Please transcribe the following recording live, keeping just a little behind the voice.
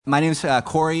My name's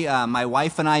Corey. My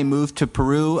wife and I moved to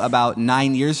Peru about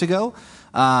 9 years ago,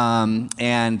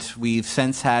 and we've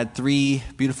since had 3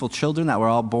 beautiful children that were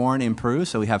all born in Peru.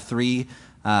 So we have 3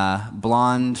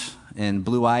 blonde and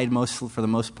blue-eyed, for the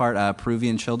most part,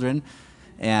 Peruvian children.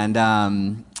 And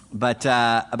but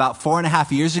about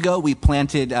 4.5 years ago, we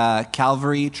planted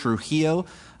Calvary Trujillo.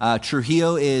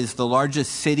 Trujillo is the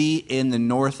largest city in the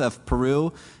north of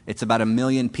Peru. It's about 1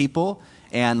 million people.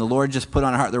 And the Lord just put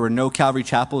on our heart, there were no Calvary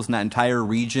chapels in that entire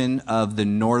region of the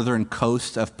northern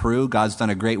coast of Peru. God's done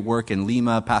a great work in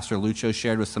Lima. Pastor Lucho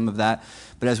shared with some of that.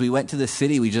 But as we went to the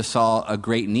city, we just saw a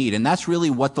great need. And that's really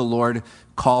what the Lord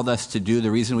called us to do.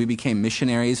 The reason we became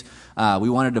missionaries, we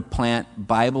wanted to plant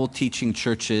Bible-teaching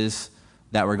churches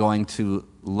that were going to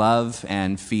love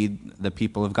and feed the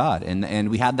people of God. And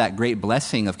we had that great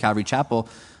blessing of Calvary Chapel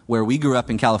where we grew up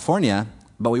in California,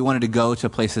 but we wanted to go to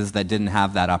places that didn't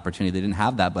have that opportunity. They didn't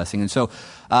have that blessing. And so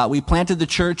we planted the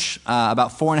church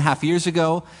about 4.5 years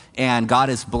ago, and God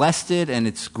has blessed it, and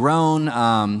it's grown.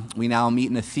 We now meet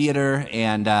in a theater,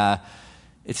 and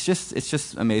it's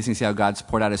just amazing to see how God's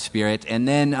poured out His Spirit. And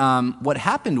then what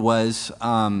happened was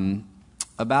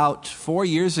about 4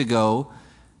 years ago,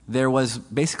 there was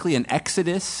basically an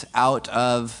exodus out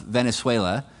of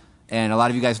Venezuela, and a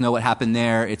lot of you guys know what happened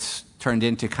there. It's turned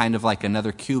into kind of like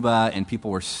another Cuba, and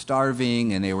people were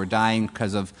starving and they were dying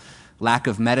because of lack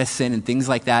of medicine and things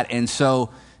like that. And so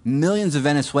millions of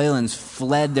Venezuelans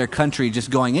fled their country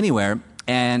just going anywhere,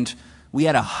 and we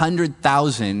had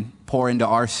 100,000 pour into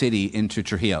our city, into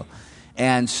Trujillo.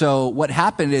 And so what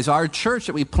happened is our church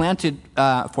that we planted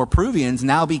for Peruvians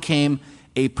now became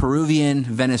a Peruvian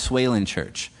Venezuelan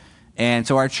church. And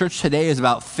so our church today is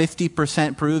about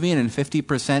 50% Peruvian and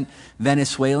 50%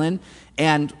 Venezuelan.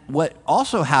 And what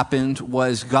also happened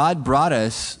was God brought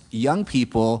us young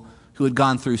people who had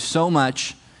gone through so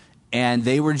much, and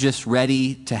they were just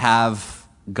ready to have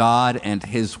God and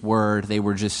His Word. They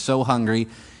were just so hungry.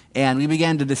 And we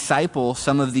began to disciple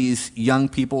some of these young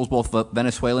people, both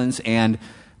Venezuelans and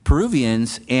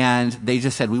Peruvians, and they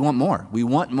just said, we want more. We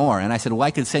want more. And I said, well, I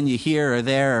could send you here or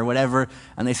there or whatever.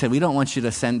 And they said, we don't want you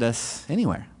to send us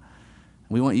anywhere.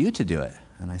 We want you to do it.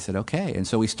 And I said, okay. And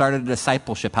so we started a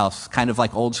discipleship house, kind of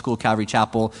like old school Calvary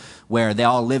Chapel, where they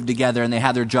all lived together and they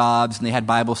had their jobs and they had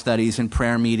Bible studies and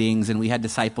prayer meetings, and we had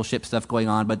discipleship stuff going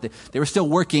on. But they were still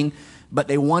working, but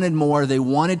they wanted more. They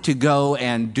wanted to go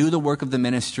and do the work of the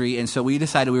ministry. And so we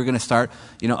decided we were going to start,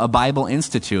 a Bible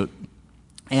Institute.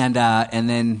 And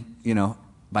then,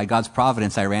 by God's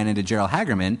providence, I ran into Gerald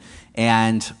Hagerman,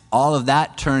 and all of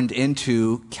that turned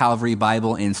into Calvary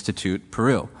Bible Institute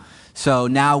Peru. So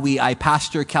now I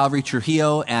pastor Calvary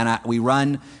Trujillo, and we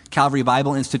run Calvary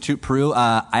Bible Institute Peru.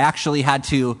 I actually had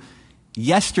to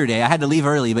leave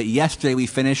early, but yesterday we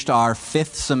finished our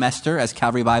 5th semester as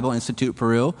Calvary Bible Institute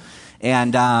Peru.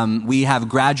 And we have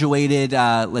graduated,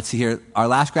 let's see here, our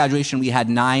last graduation we had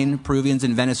 9 Peruvians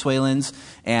and Venezuelans,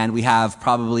 and we have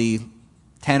probably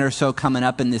 10 or so coming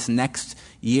up in this next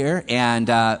year. And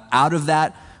out of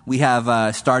that, we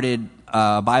have started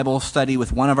a Bible study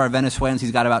with one of our Venezuelans.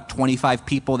 He's got about 25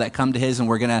 people that come to his, and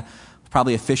we're going to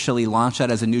probably officially launch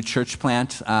that as a new church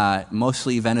plant,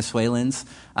 mostly Venezuelans.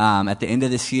 At the end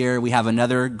of this year, we have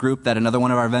another group that another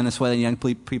one of our Venezuelan young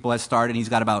people has started. He's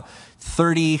got about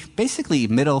 30, basically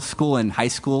middle school and high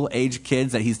school age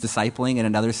kids that he's discipling in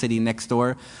another city next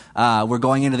door. We're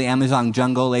going into the Amazon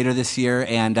jungle later this year,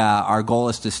 and our goal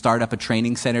is to start up a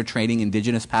training center, training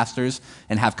indigenous pastors,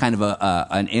 and have kind of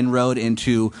an inroad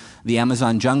into the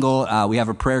Amazon jungle. We have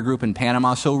a prayer group in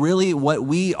Panama. So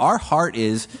really our heart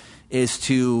is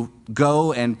to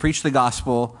go and preach the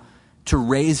gospel, to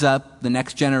raise up the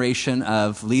next generation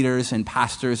of leaders and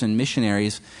pastors and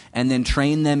missionaries, and then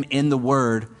train them in the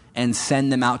Word and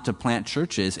send them out to plant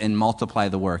churches and multiply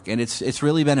the work. And it's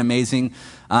really been amazing.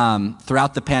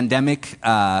 Throughout the pandemic,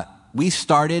 we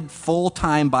started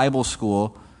full-time Bible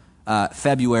school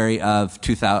February of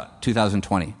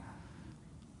 2020.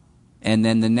 And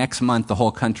then the next month, the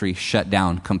whole country shut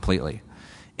down completely.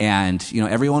 And,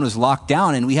 everyone was locked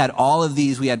down, and we had all of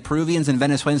these. We had Peruvians and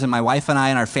Venezuelans, and my wife and I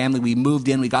and our family, we moved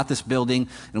in, we got this building,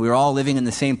 and we were all living in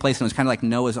the same place, and it was kind of like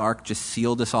Noah's Ark just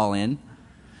sealed us all in.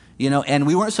 And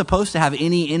we weren't supposed to have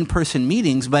any in-person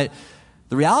meetings, but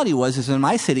the reality is in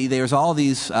my city, there was all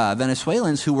these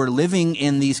Venezuelans who were living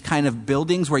in these kind of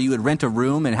buildings where you would rent a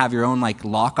room and have your own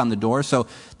lock on the door. So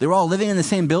they were all living in the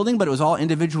same building, but it was all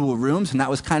individual rooms, and that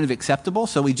was kind of acceptable.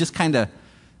 So we just kind of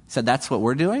said that's what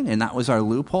we're doing, and that was our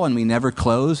loophole, and we never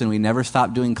closed, and we never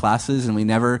stopped doing classes, and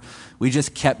we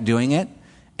just kept doing it.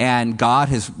 And God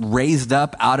has raised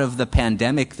up out of the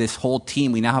pandemic this whole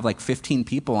team. We now have like 15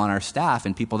 people on our staff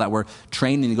and people that were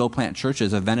training to go plant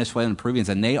churches of Venezuelan and Peruvians,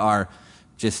 and they are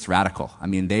just radical. I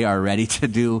mean, they are ready to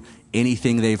do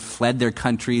anything. They've fled their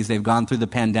countries. They've gone through the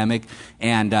pandemic,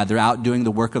 and they're out doing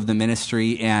the work of the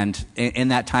ministry. And in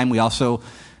that time, we also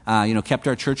kept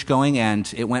our church going,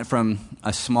 and it went from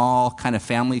a small kind of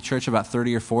family church, about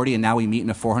 30 or 40, and now we meet in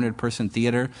a 400-person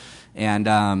theater.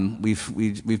 And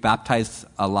we've baptized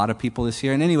a lot of people this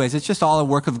year. And anyways, it's just all a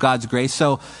work of God's grace.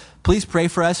 So please pray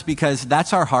for us, because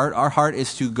that's our heart. Our heart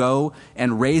is to go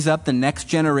and raise up the next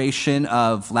generation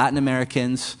of Latin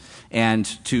Americans and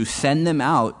to send them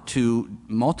out to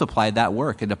multiply that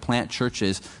work and to plant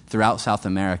churches throughout South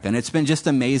America. And it's been just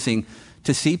amazing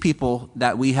to see people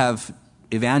that we have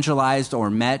evangelized or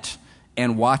met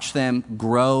and watch them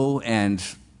grow and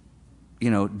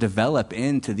develop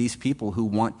into these people who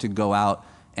want to go out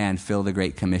and fill the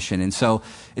Great Commission. And so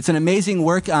it's an amazing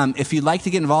work. If you'd like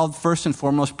to get involved, first and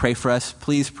foremost, pray for us.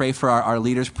 Please pray for our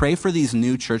leaders. Pray for these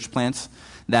new church plants,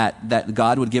 that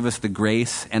God would give us the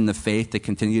grace and the faith to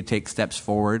continue to take steps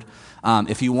forward.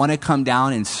 If you want to come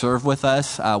down and serve with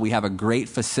us, we have a great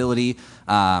facility.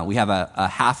 We have a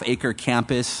half-acre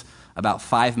campus about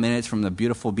 5 minutes from the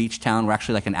beautiful beach town. We're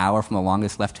actually like an hour from the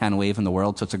longest left-hand wave in the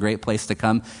world, so it's a great place to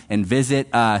come and visit.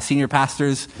 Senior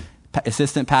pastors,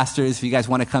 assistant pastors, if you guys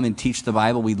want to come and teach the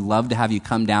Bible, we'd love to have you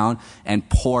come down and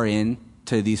pour in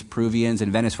to these Peruvians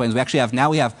and Venezuelans.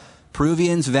 We have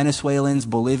Peruvians, Venezuelans,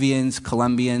 Bolivians,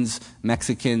 Colombians,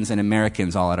 Mexicans, and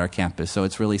Americans all at our campus, so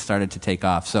it's really started to take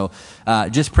off. So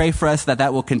just pray for us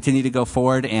that will continue to go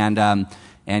forward,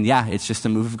 and yeah, it's just a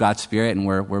move of God's Spirit, and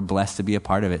we're blessed to be a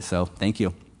part of it. So thank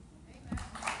you.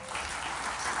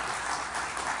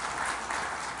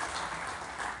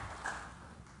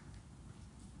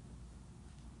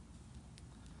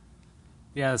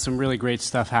 Yeah, there's some really great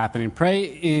stuff happening. Pray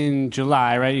in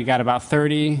July, right? You got about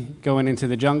 30 going into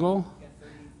the jungle.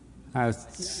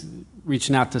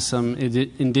 Reaching out to some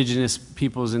indigenous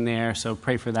peoples in there. So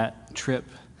pray for that trip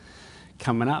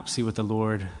coming up. See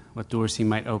what doors he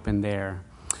might open there.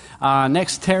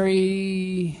 Next,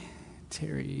 Terry.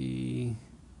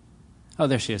 Oh,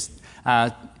 there she is.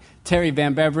 Terry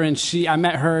Van Beveren. I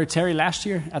met her, Terry, last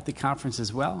year at the conference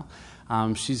as well.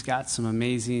 She's got some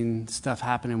amazing stuff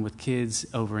happening with kids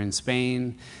over in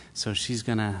Spain. So she's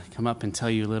going to come up and tell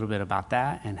you a little bit about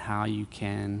that and how you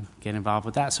can get involved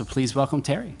with that. So please welcome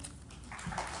Terry.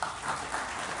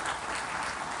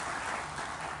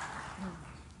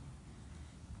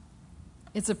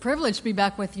 It's a privilege to be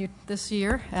back with you this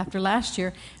year after last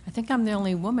year. I think I'm the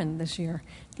only woman this year.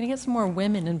 Going to get some more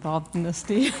women involved in this,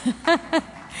 Steve.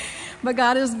 But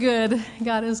God is good.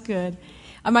 God is good.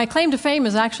 My claim to fame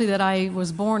is actually that I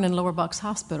was born in Lower Bucks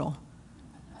Hospital.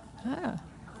 And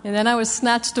then I was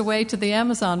snatched away to the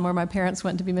Amazon, where my parents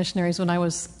went to be missionaries when I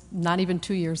was not even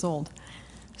 2 years old.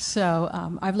 So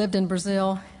I've lived in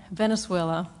Brazil,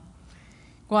 Venezuela,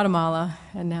 Guatemala,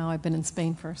 and now I've been in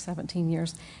Spain for 17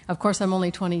 years. Of course, I'm only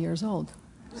 20 years old.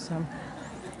 So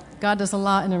God does a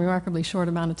lot in a remarkably short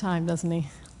amount of time, doesn't he?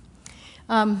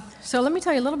 So let me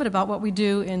tell you a little bit about what we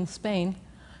do in Spain.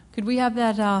 Could we have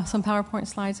that some PowerPoint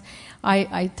slides?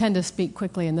 I tend to speak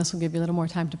quickly, and this will give you a little more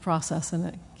time to process, and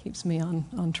it keeps me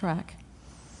on track.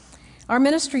 Our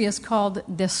ministry is called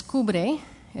Descubre.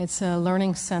 It's a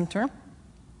learning center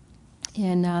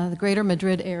in the greater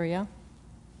Madrid area.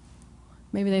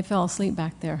 Maybe they fell asleep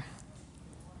back there.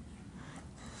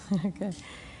 Okay.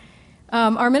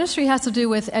 Our ministry has to do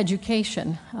with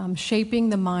education, shaping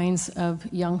the minds of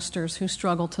youngsters who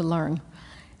struggle to learn.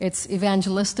 It's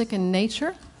evangelistic in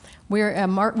nature. We're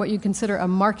what you consider a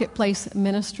marketplace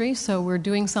ministry, so we're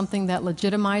doing something that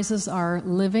legitimizes our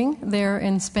living there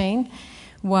in Spain,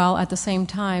 while at the same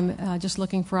time just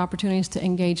looking for opportunities to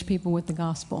engage people with the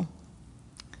gospel.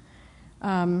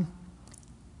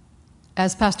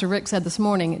 As Pastor Rick said this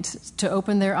morning, it's to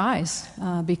open their eyes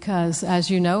because, as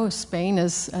you know, Spain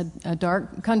is a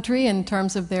dark country in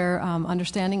terms of their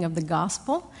understanding of the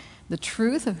gospel, the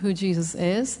truth of who Jesus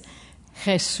is.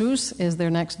 Jesus is their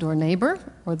next-door neighbor,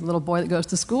 or the little boy that goes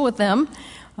to school with them.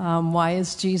 Why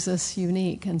is Jesus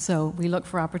unique? And so we look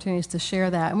for opportunities to share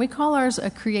that. And we call ours a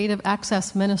creative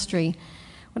access ministry.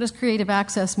 What does creative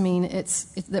access mean? It's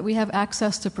that we have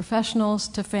access to professionals,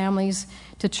 to families,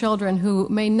 to children who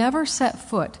may never set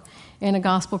foot in a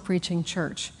gospel-preaching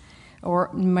church or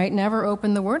might never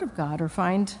open the Word of God or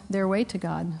find their way to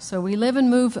God. So we live and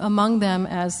move among them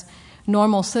as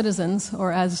normal citizens,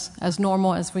 or as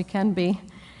normal as we can be.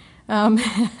 And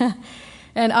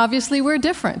obviously we're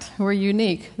different. We're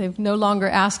unique. They no longer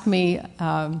ask me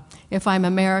if I'm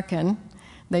American.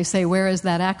 They say, where is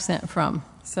that accent from?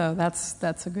 So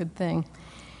that's a good thing.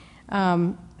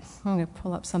 I'm going to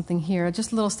pull up something here.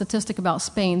 Just a little statistic about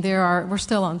Spain. We're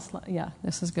still on,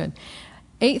 this is good.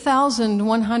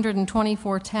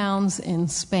 8,124 towns in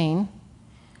Spain.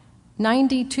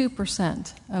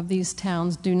 92% of these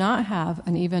towns do not have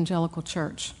an evangelical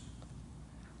church.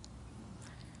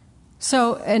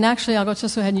 So, and actually, I'll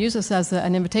just go ahead and use this as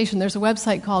an invitation. There's a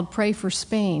website called Pray for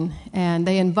Spain, and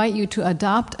they invite you to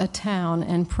adopt a town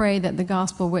and pray that the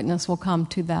gospel witness will come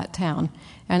to that town.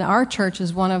 And our church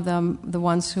is one of them, the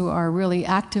ones who are really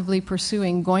actively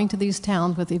pursuing going to these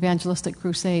towns with evangelistic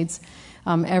crusades,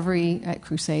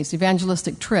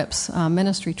 evangelistic trips,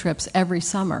 ministry trips every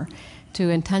summer to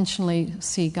intentionally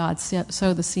see God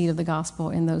sow the seed of the gospel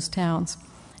in those towns.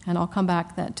 And I'll come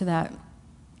back to that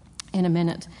in a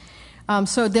minute.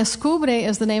 So Descubre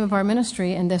is the name of our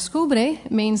ministry, and Descubre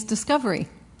means discovery.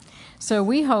 So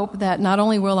we hope that not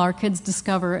only will our kids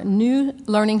discover new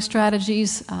learning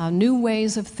strategies, new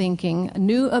ways of thinking,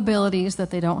 new abilities that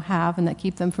they don't have and that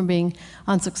keep them from being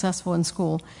unsuccessful in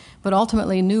school, but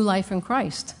ultimately new life in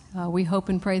Christ. We hope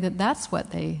and pray that that's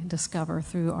what they discover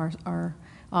through our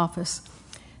office.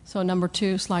 So number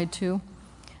 2, slide 2.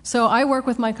 So I work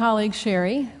with my colleague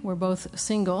Sherry. We're both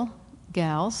single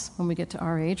gals when we get to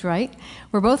our age, right?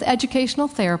 We're both educational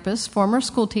therapists, former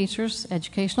school teachers,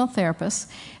 educational therapists,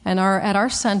 and at our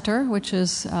center, which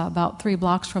is about 3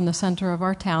 blocks from the center of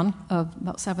our town of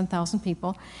about 7,000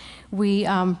 people, we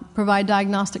provide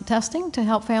diagnostic testing to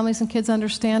help families and kids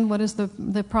understand what is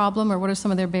the problem or what are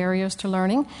some of their barriers to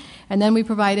learning. And then we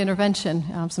provide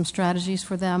intervention, some strategies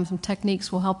for them, some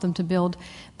techniques will help them to build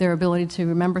their ability to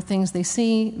remember things they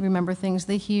see, remember things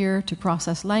they hear, to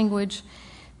process language,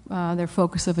 their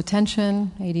focus of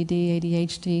attention, ADD,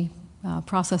 ADHD,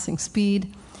 processing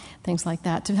speed, things like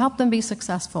that, to help them be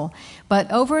successful.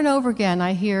 But over and over again,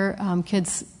 I hear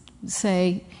kids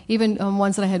say, even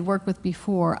ones that I had worked with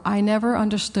before, I never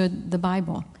understood the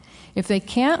Bible. If they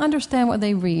can't understand what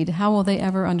they read, how will they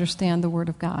ever understand the Word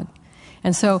of God?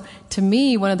 And so, to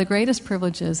me, one of the greatest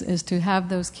privileges is to have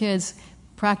those kids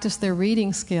practice their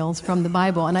reading skills from the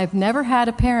Bible. And I've never had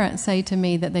a parent say to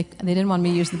me that they didn't want me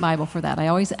to use the Bible for that. I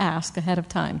always ask ahead of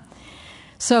time.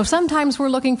 So sometimes we're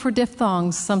looking for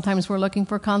diphthongs, sometimes we're looking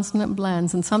for consonant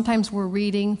blends, and sometimes we're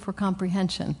reading for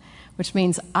comprehension, which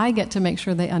means I get to make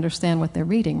sure they understand what they're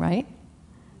reading, right?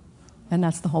 And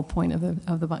that's the whole point of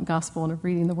the gospel and of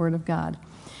reading the Word of God.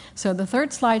 So the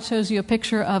third slide shows you a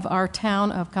picture of our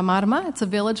town of Camarma. It's a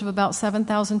village of about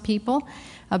 7,000 people,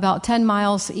 about 10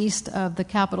 miles east of the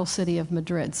capital city of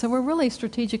Madrid. So we're really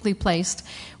strategically placed.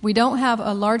 We don't have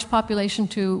a large population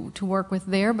to work with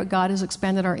there, but God has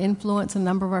expanded our influence. A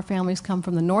number of our families come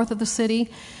from the north of the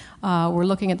city. We're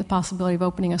looking at the possibility of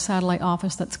opening a satellite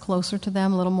office that's closer to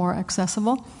them, a little more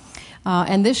accessible.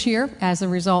 And this year, as a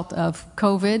result of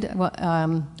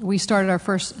COVID, we started our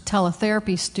first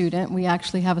teletherapy student. We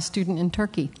actually have a student in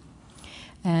Turkey.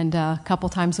 And a couple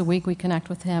times a week we connect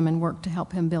with him and work to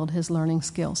help him build his learning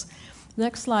skills. The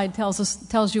next slide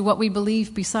tells you what we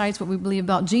believe besides what we believe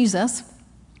about Jesus.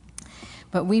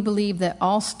 But we believe that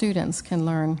all students can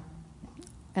learn.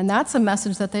 And that's a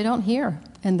message that they don't hear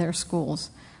in their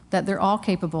schools, that they're all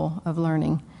capable of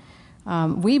learning.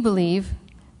 We believe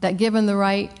that given the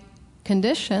right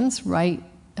conditions, right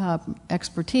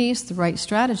expertise, the right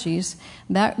strategies,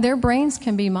 that their brains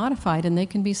can be modified and they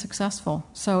can be successful.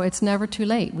 So it's never too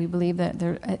late. We believe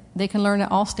that they can learn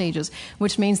at all stages,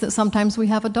 which means that sometimes we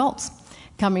have adults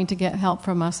coming to get help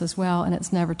from us as well, and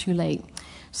it's never too late.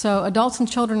 So adults and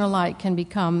children alike can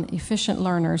become efficient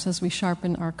learners as we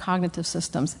sharpen our cognitive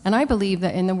systems. And I believe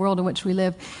that in the world in which we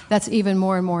live, that's even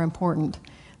more and more important.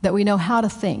 That we know how to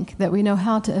think, that we know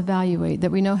how to evaluate,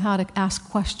 that we know how to ask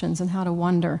questions and how to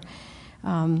wonder.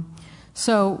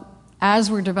 So as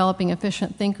we're developing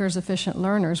efficient thinkers, efficient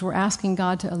learners, we're asking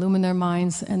God to illumine their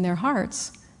minds and their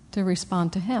hearts to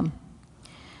respond to Him.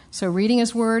 So reading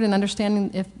His Word and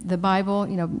understanding if the Bible,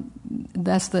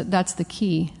 that's the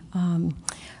key.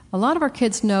 A lot of our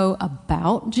kids know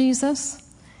about Jesus,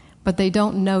 but they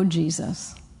don't know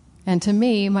Jesus. And to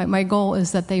me, my goal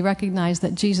is that they recognize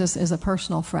that Jesus is a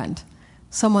personal friend,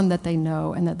 someone that they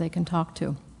know and that they can talk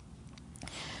to.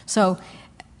 So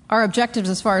our objectives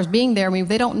as far as being there,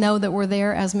 they don't know that we're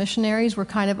there as missionaries. We're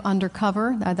kind of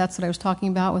undercover. That's what I was talking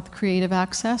about with creative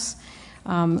access.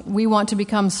 We want to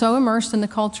become so immersed in the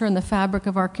culture and the fabric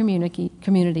of our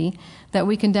community that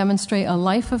we can demonstrate a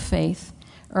life of faith,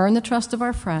 earn the trust of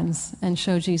our friends, and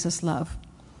show Jesus' love.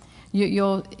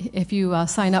 If you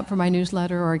sign up for my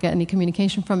newsletter or get any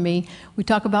communication from me, we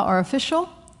talk about our official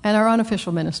and our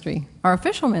unofficial ministry. Our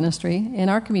official ministry in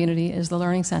our community is the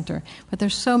Learning Center, but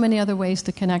there's so many other ways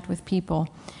to connect with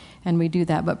people. and we do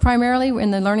that. But primarily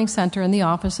in the Learning Center in the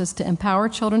office is to empower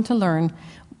children to learn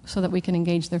so that we can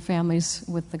engage their families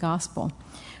with the gospel.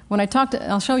 When I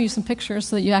I'll show you some pictures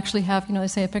so that you actually have, they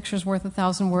say a picture's worth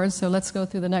 1,000 words, so let's go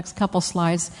through the next couple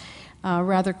slides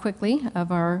rather quickly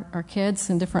of our kids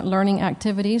and different learning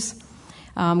activities.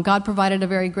 God provided a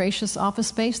very gracious office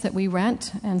space that we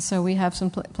rent, and so we have some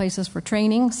places for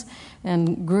trainings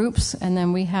and groups, and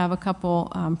then we have a couple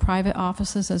private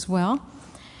offices as well.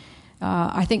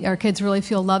 I think our kids really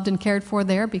feel loved and cared for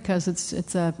there because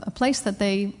it's a place that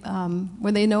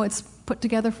where they know it's put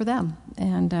together for them.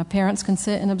 And parents can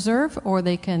sit and observe, or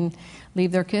they can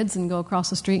leave their kids and go across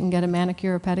the street and get a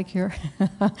manicure or pedicure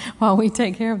while we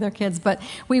take care of their kids. But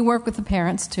we work with the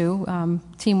parents too.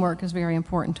 Teamwork is very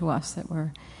important to us, that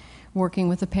we're working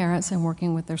with the parents and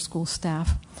working with their school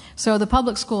staff. So the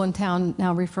public school in town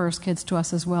now refers kids to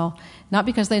us as well, not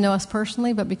because they know us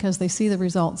personally, but because they see the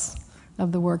results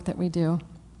of the work that we do.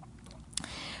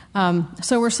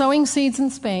 So we're sowing seeds in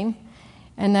Spain,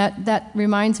 and that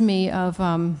reminds me of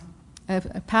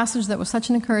a passage that was such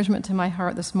an encouragement to my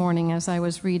heart this morning as I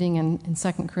was reading in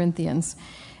 2 Corinthians.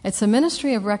 It's a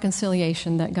ministry of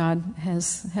reconciliation that God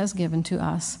has given to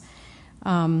us.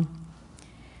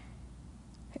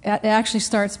 It actually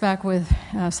starts back with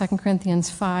 2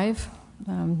 Corinthians 5.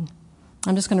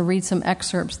 I'm just going to read some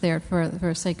excerpts there for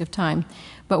the sake of time.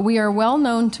 But we are well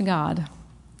known to God,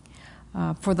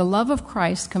 for the love of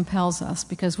Christ compels us,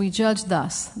 because we judge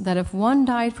thus, that if one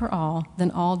died for all, then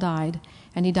all died.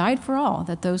 And he died for all,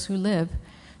 that those who live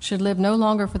should live no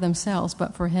longer for themselves,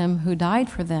 but for him who died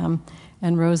for them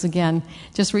and rose again.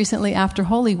 Just recently, after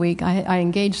Holy Week, I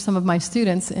engaged some of my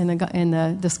students in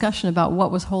a discussion about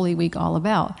what was Holy Week all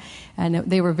about. And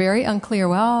they were very unclear.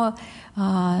 Well,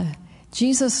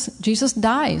 Jesus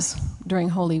dies during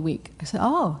Holy Week. I said,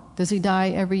 oh, does he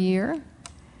die every year?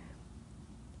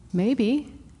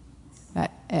 Maybe.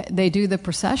 They do the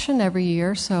procession every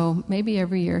year, so maybe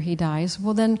every year he dies.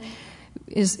 Well, then,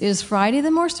 is Friday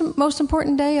the most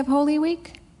important day of Holy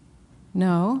Week?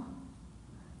 No.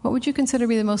 What would you consider to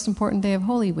be the most important day of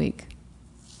Holy Week?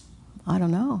 I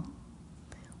don't know.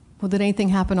 Well, did anything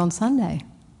happen on Sunday?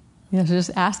 So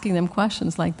just asking them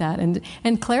questions like that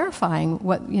and clarifying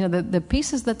what, the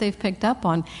pieces that they've picked up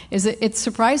on. It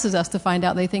surprises us to find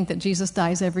out they think that Jesus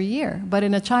dies every year. But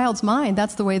in a child's mind,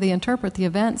 that's the way they interpret the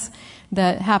events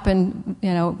that happen,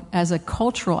 as a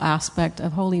cultural aspect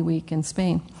of Holy Week in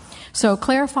Spain. So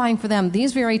clarifying for them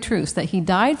these very truths, that he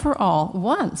died for all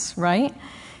once, right?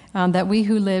 That we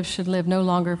who live should live no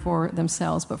longer for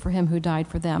themselves, but for him who died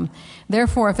for them.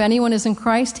 Therefore, if anyone is in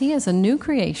Christ, he is a new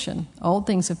creation. Old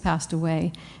things have passed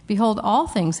away. Behold, all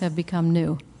things have become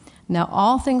new. Now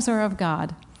all things are of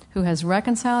God, who has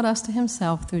reconciled us to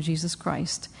himself through Jesus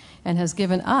Christ, and has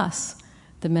given us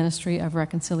the ministry of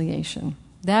reconciliation.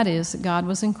 That is, God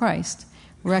was in Christ,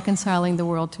 reconciling the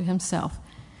world to himself,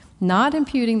 not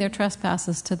imputing their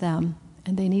trespasses to them.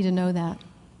 And they need to know that.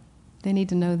 They need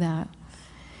to know that.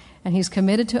 And he's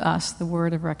committed to us the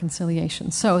word of reconciliation.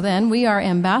 So then we are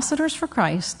ambassadors for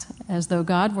Christ, as though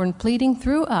God were pleading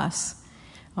through us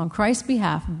on Christ's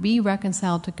behalf, be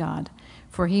reconciled to God.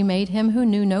 For he made him who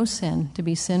knew no sin to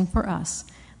be sin for us,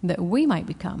 that we might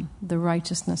become the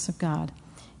righteousness of God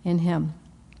in him.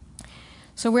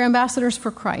 So we're ambassadors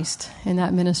for Christ in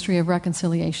that ministry of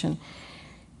reconciliation.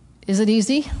 Is it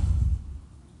easy?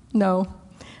 No.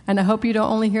 And I hope you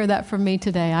don't only hear that from me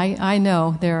today. I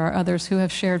know there are others who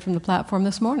have shared from the platform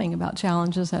this morning about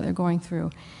challenges that they're going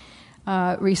through.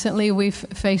 Recently, we've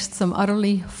faced some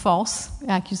utterly false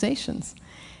accusations.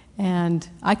 And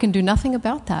I can do nothing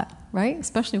about that, right?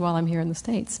 Especially while I'm here in the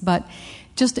States. But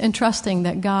just entrusting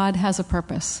that God has a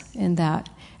purpose in that.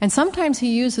 And sometimes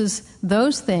he uses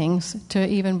those things to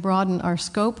even broaden our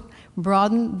scope,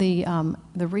 broaden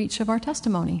the reach of our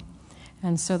testimony.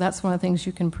 And so that's one of the things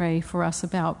you can pray for us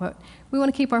about. But we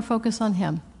want to keep our focus on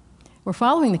him. We're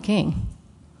following the King.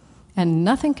 And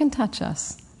nothing can touch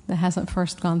us that hasn't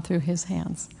first gone through his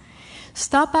hands.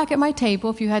 Stop back at my table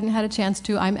if you hadn't had a chance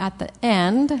to. I'm at the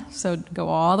end, so go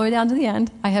all the way down to the end.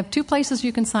 I have 2 places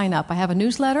you can sign up. I have a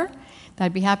newsletter that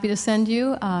I'd be happy to send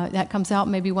you. That comes out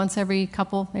maybe once every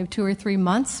maybe 2 or 3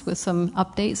 months with some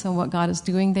updates on what God is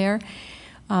doing there.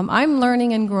 I'm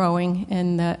learning and growing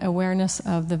in the awareness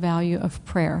of the value of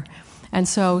prayer. And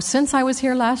so since I was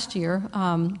here last year,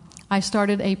 I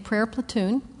started a prayer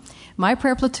platoon. My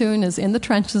prayer platoon is in the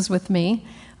trenches with me.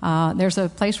 There's a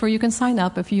place where you can sign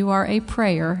up if you are a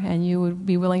prayer and you would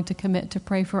be willing to commit to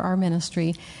pray for our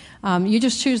ministry. You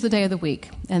just choose the day of the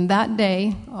week. And that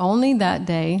day, only that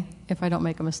day, if I don't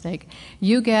make a mistake,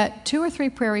 you get 2 or 3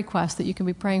 prayer requests that you can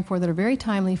be praying for that are very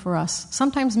timely for us.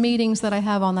 Sometimes meetings that I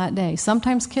have on that day.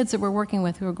 Sometimes kids that we're working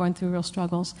with who are going through real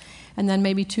struggles. And then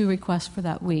maybe 2 requests for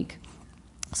that week.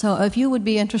 So if you would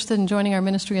be interested in joining our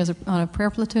ministry on a prayer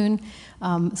platoon,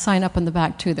 sign up in the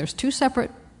back too. There's 2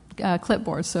 separate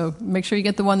clipboards, so make sure you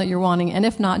get the one that you're wanting. And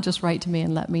if not, just write to me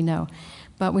and let me know.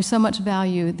 But we so much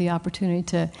value the opportunity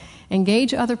to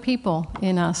engage other people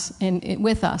in us,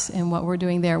 with us in what we're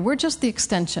doing there. We're just the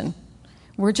extension.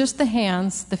 We're just the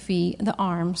hands, the feet, the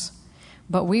arms.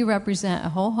 But we represent a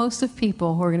whole host of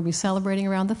people who are going to be celebrating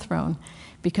around the throne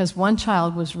because one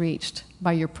child was reached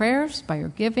by your prayers, by your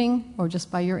giving, or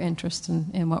just by your interest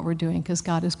in what we're doing, because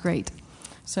God is great.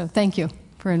 So thank you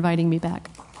for inviting me back.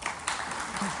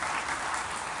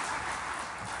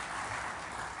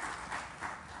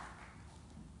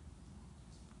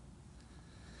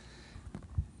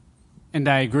 And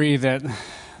I agree that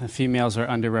the females are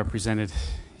underrepresented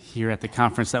here at the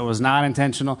conference. That was not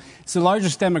intentional. It's the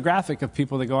largest demographic of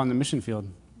people that go on the mission field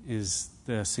is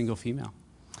the single female.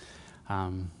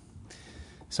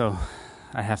 So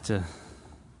I have to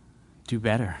do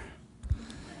better.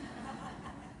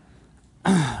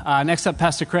 Next up,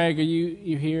 Pastor Craig, are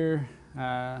you here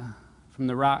from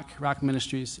the Rock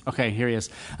Ministries? Okay, here he is.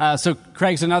 So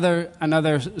Craig's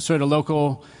another sort of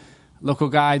local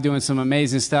guy doing some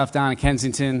amazing stuff down in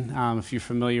Kensington. If you're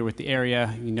familiar with the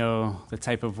area, you know the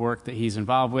type of work that he's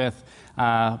involved with.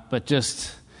 But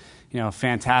just,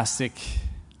 fantastic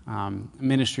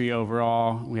ministry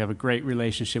overall. We have a great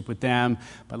relationship with them,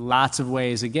 but lots of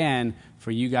ways, again,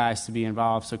 for you guys to be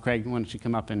involved. So Craig, why don't you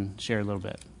come up and share a little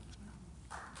bit?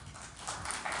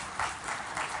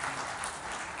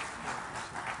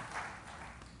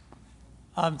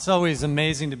 It's always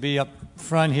amazing to be up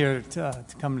front here to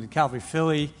come to Calvary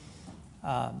Philly.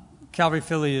 Calvary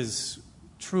Philly is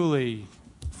truly,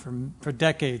 for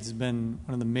decades, been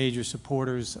one of the major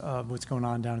supporters of what's going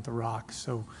on down at the Rock.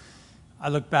 So I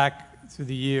look back through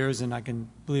the years, and I can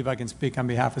speak on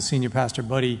behalf of Senior Pastor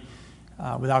Buddy.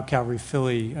 Without Calvary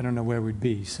Philly, I don't know where we'd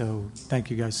be. So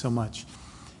thank you guys so much.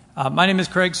 My name is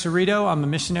Craig Cerrito. I'm a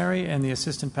missionary and the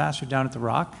assistant pastor down at the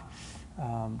Rock.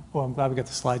 I'm glad we got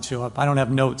the slideshow up. I don't have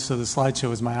notes, so the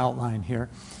slideshow is my outline here.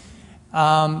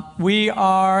 We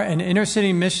are an inner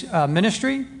city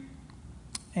ministry,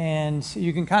 and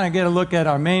you can kind of get a look at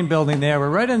our main building there. We're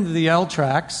right into the L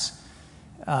tracks.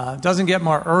 Doesn't get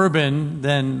more urban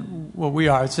than what we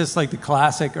are. It's just like the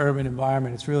classic urban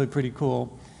environment. It's really pretty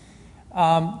cool.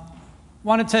 Want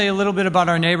to tell you a little bit about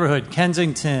our neighborhood.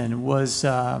 Kensington was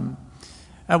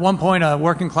at one point a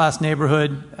working class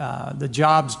neighborhood. The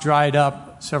jobs dried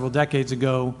up several decades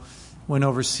ago, went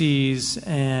overseas,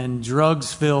 and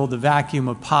drugs filled the vacuum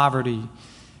of poverty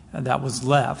that was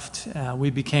left.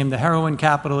 We became the heroin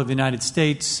capital of the United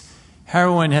States.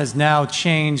 Heroin has now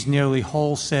changed nearly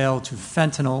wholesale to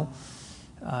fentanyl.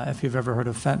 If you've ever heard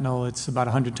of fentanyl, it's about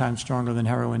 100 times stronger than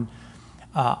heroin.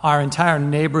 Our entire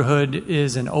neighborhood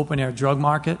is an open-air drug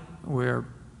market. We're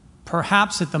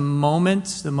perhaps at the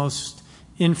moment the most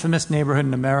infamous neighborhood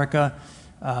in America.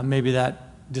 Maybe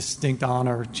that distinct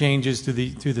honor changes through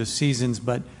the seasons,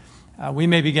 but we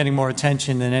may be getting more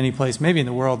attention than any place, maybe in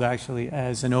the world actually,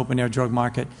 as an open-air drug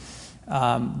market.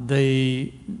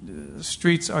 The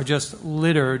streets are just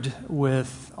littered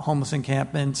with homeless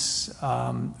encampments,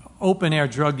 open-air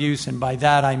drug use, and by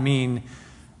that I mean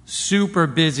super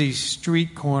busy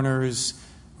street corners,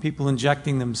 people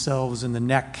injecting themselves in the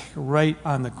neck right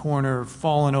on the corner,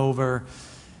 falling over.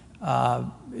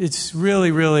 It's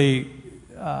really, really,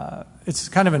 it's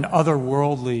kind of an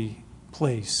otherworldly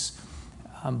place.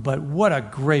 But what a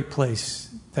great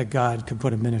place that God could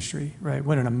put a ministry, right?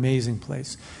 What an amazing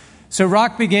place. So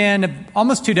Rock began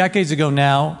almost 2 decades ago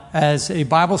now as a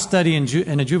Bible study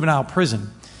in a juvenile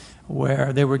prison,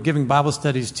 where they were giving Bible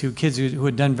studies to kids who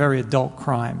had done very adult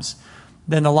crimes.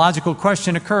 Then the logical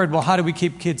question occurred, well, how do we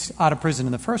keep kids out of prison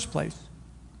in the first place?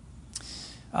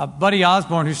 Buddy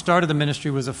Osborne, who started the ministry,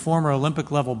 was a former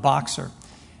Olympic-level boxer.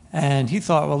 And he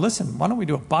thought, well, listen, why don't we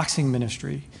do a boxing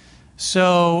ministry?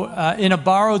 So in a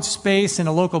borrowed space in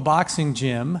a local boxing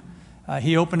gym,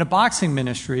 he opened a boxing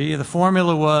ministry. The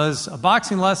formula was a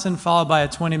boxing lesson followed by a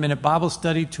 20-minute Bible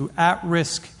study to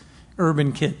at-risk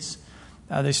urban kids.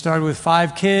 They started with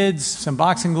 5 kids, some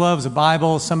boxing gloves, a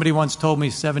Bible. Somebody once told me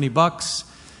 $70.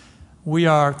 We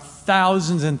are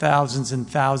thousands and thousands and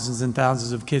thousands and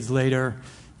thousands of kids later,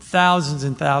 thousands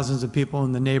and thousands of people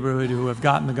in the neighborhood who have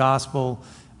gotten the gospel.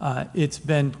 It's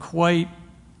been quite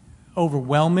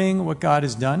overwhelming what God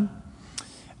has done.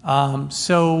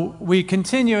 So we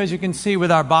continue, as you can see,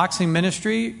 with our boxing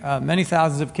ministry. Many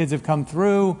thousands of kids have come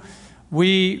through.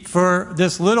 for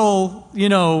this little,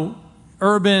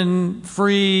 urban,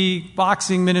 free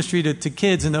boxing ministry to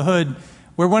kids in the hood,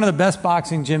 we're one of the best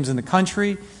boxing gyms in the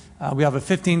country. We have a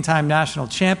 15-time national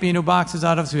champion who boxes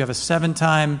out of us. We have a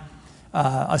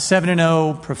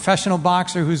 7-0 professional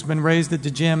boxer who's been raised at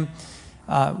the gym.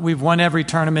 We've won every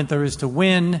tournament there is to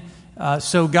win.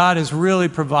 So God has really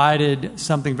provided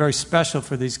something very special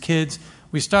for these kids.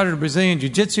 We started a Brazilian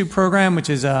Jiu-Jitsu program, which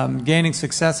is gaining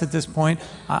success at this point.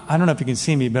 I don't know if you can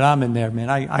see me, but I'm in there, man.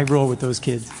 I roll with those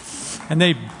kids. And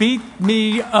they beat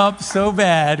me up so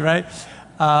bad, right?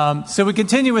 So we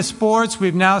continue with sports.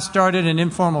 We've now started an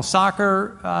informal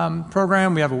soccer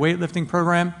program. We have a weightlifting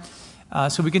program.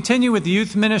 So we continue with the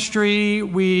youth ministry.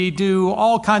 We do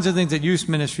all kinds of things that youth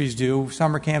ministries do: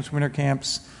 summer camps, winter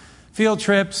camps, field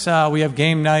trips. We have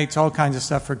game nights, all kinds of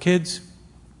stuff for kids.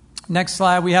 Next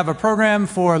slide. We have a program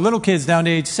for little kids down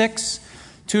to age 6,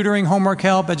 tutoring, homework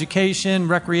help, education,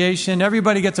 recreation.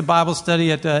 Everybody gets a Bible study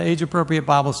at age-appropriate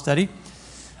Bible study.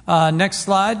 Next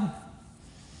slide.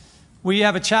 We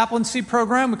have a chaplaincy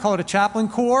program. We call it a chaplain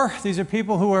corps. These are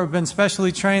people who have been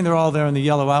specially trained. They're all there in the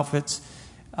yellow outfits.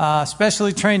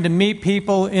 Specially trained to meet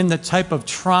people in the type of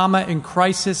trauma and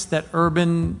crisis that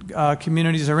urban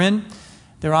communities are in.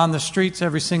 They're on the streets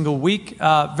every single week.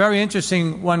 Very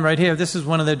interesting one right here. This is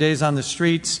one of their days on the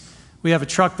streets. We have a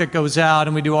truck that goes out,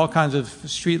 and we do all kinds of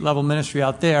street-level ministry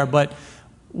out there. But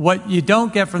what you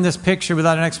don't get from this picture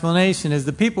without an explanation is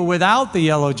the people without the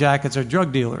yellow jackets are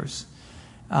drug dealers.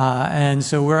 And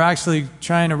so we're actually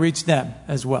trying to reach them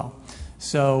as well.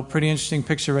 So pretty interesting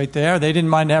picture right there. They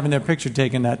didn't mind having their picture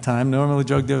taken that time. Normally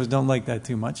drug dealers don't like that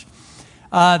too much.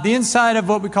 The inside of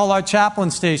what we call our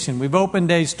chaplain station. We've opened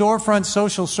a storefront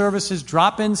social services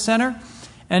drop-in center.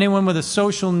 Anyone with a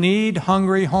social need,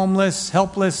 hungry, homeless,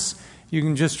 helpless, you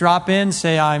can just drop in,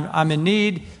 say, I'm in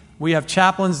need. We have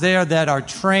chaplains there that are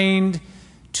trained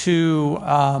to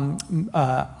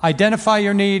identify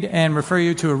your need and refer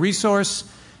you to a resource.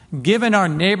 Given our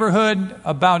neighborhood,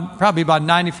 probably about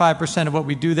 95% of what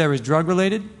we do there is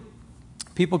drug-related.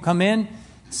 People come in,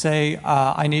 say,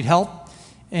 I need help.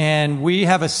 And we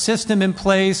have a system in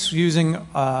place using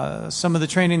some of the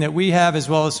training that we have, as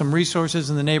well as some resources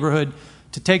in the neighborhood,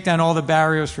 to take down all the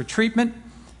barriers for treatment,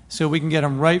 so we can get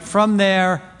them right from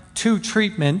there to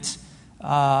treatment.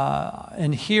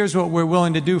 And here's what we're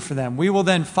willing to do for them. We will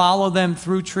then follow them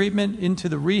through treatment into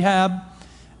the rehab.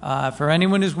 For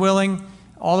anyone who's willing,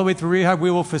 all the way through rehab, we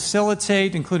will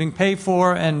facilitate, including pay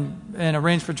for and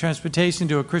arrange for transportation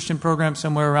to a Christian program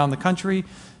somewhere around the country.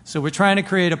 So we're trying to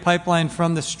create a pipeline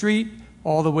from the street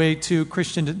all the way to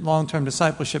Christian long-term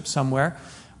discipleship somewhere.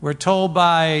 We're told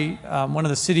by one of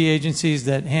the city agencies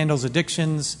that handles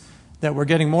addictions that we're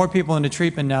getting more people into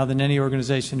treatment now than any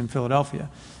organization in Philadelphia.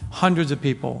 Hundreds of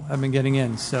people have been getting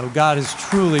in. So God has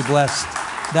truly blessed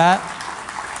that.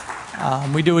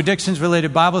 We do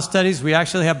addictions-related Bible studies. We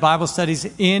actually have Bible studies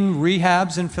in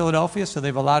rehabs in Philadelphia, so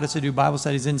they've allowed us to do Bible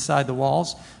studies inside the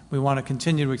walls. We want to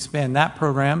continue to expand that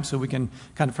program so we can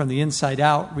kind of from the inside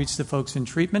out reach the folks in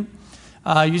treatment.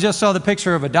 You just saw the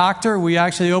picture of a doctor. We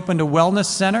actually opened a wellness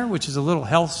center, which is a little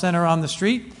health center on the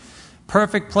street.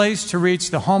 Perfect place to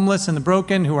reach the homeless and the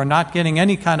broken who are not getting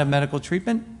any kind of medical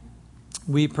treatment.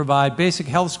 We provide basic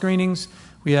health screenings.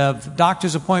 We have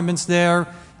doctor's appointments there.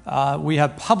 We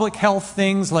have public health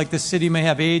things like the city may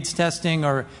have AIDS testing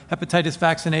or hepatitis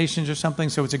vaccinations or something,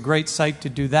 so it's a great site to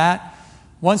do that.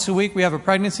 Once a week, we have a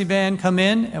pregnancy van come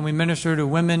in, and we minister to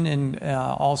women in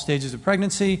all stages of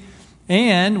pregnancy.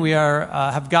 And we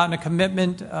have gotten a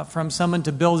commitment from someone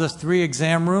to build us 3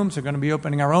 exam rooms. We're going to be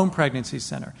opening our own pregnancy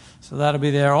center. So that'll be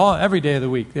there every day of the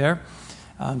week there.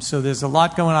 So there's a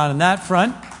lot going on in that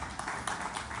front.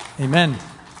 Amen.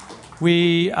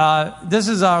 This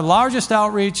is our largest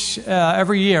outreach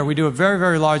every year. We do a very,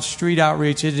 very large street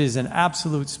outreach. It is an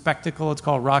absolute spectacle. It's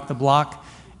called Rock the Block.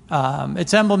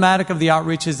 It's emblematic of the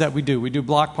outreaches that we do. We do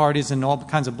block parties and all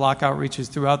kinds of block outreaches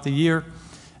throughout the year.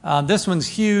 This one's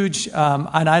huge,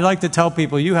 and I like to tell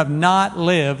people, you have not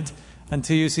lived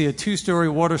until you see a 2-story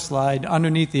water slide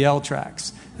underneath the L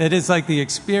tracks. It is like the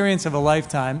experience of a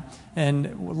lifetime,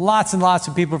 and lots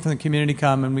of people from the community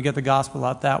come, and we get the gospel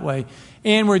out that way.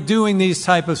 And we're doing these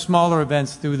type of smaller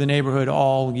events through the neighborhood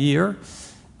all year.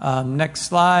 Next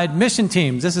slide. Mission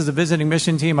teams. This is a visiting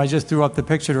mission team. I just threw up the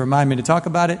picture to remind me to talk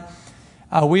about it.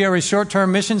 We are a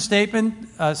short-term mission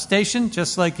station,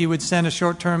 just like you would send a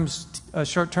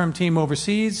short-term team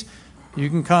overseas. You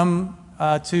can come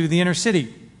to the inner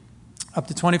city. Up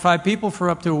to 25 people for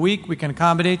up to a week. We can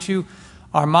accommodate you.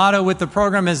 Our motto with the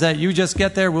program is that you just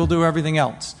get there, we'll do everything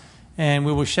else. And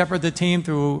we will shepherd the team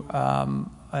through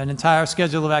an entire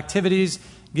schedule of activities,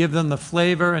 give them the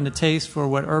flavor and the taste for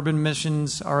what urban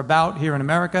missions are about here in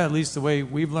America, at least the way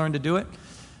we've learned to do it.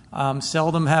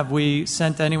 Seldom have we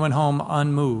sent anyone home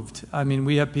unmoved. I mean,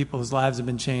 we have people whose lives have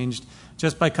been changed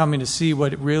just by coming to see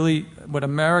what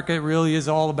America really is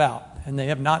all about. And they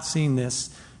have not seen this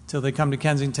till they come to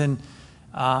Kensington.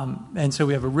 And so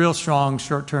we have a real strong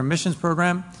short-term missions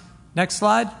program. Next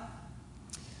slide.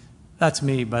 That's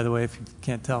me, by the way, if you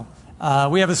can't tell.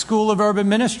 We have a School of Urban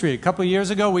Ministry. A couple of years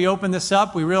ago, we opened this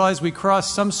up. We realized we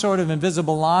crossed some sort of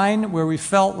invisible line where we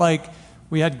felt like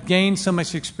we had gained so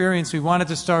much experience, we wanted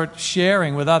to start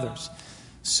sharing with others.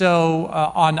 So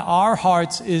on our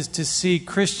hearts is to see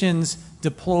Christians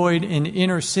deployed in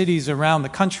inner cities around the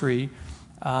country,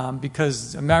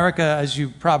 because America, as you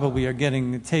probably are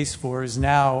getting a taste for, is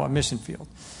now a mission field.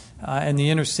 And the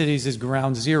inner cities is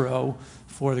ground zero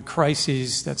for the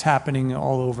crises that's happening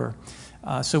all over.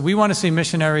 So we want to see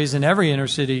missionaries in every inner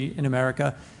city in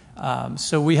America.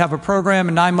 So we have a program,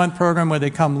 a 9-month program, where they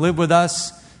come live with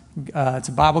us. It's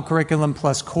a Bible curriculum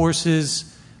plus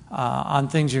courses on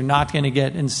things you're not going to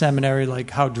get in seminary, like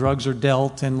how drugs are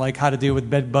dealt and like how to deal with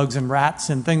bed bugs and rats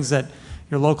and things that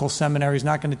your local seminary is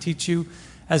not going to teach you.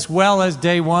 As well as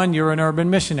day one, you're an urban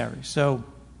missionary. So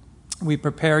we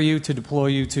prepare you to deploy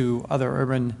you to other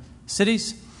urban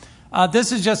cities.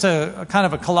 This is just a kind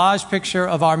of a collage picture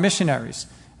of our missionaries.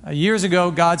 Years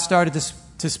ago, God started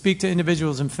to speak to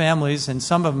individuals and families, and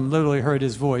some of them literally heard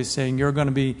his voice saying, you're going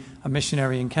to be a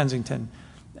missionary in Kensington.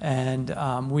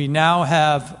 And we now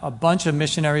have a bunch of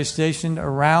missionaries stationed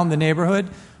around the neighborhood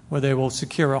where they will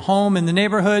secure a home in the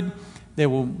neighborhood. They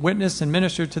will witness and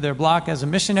minister to their block as a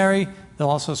missionary. They'll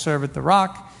also serve at the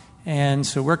Rock. And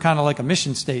so we're kind of like a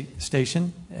mission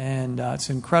station. And it's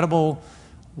incredible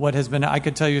what has been. I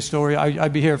could tell you a story.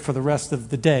 I'd be here for the rest of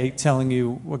the day telling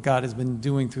you what God has been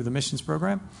doing through the missions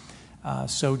program.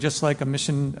 So just like a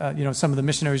mission, some of the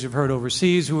missionaries you've heard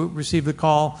overseas who received the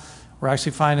call, we're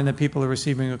actually finding that people are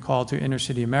receiving a call to inner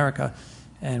city America,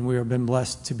 and we have been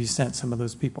blessed to be sent some of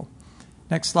those people.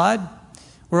 Next slide.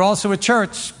 We're also a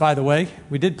church, by the way.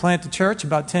 We did plant a church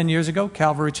about 10 years ago,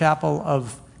 Calvary Chapel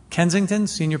of Kensington,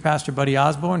 Senior Pastor Buddy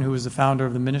Osborne, who was the founder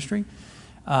of the ministry.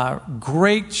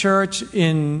 Great church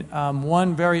in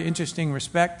one very interesting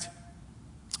respect.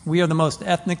 We are the most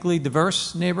ethnically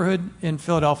diverse neighborhood in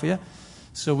Philadelphia.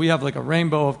 So we have like a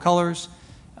rainbow of colors.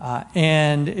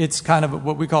 And it's kind of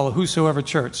what we call a whosoever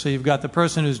church. So you've got the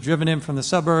person who's driven in from the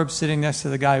suburbs sitting next to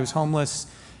the guy who's homeless.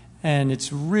 And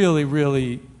it's really,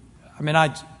 really,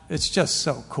 it's just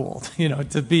so cool,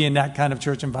 to be in that kind of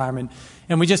church environment.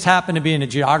 And we just happen to be in a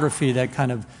geography that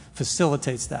kind of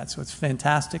facilitates that. So it's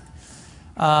fantastic.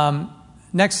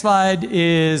 Next slide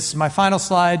is my final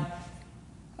slide.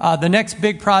 The next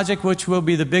big project, which will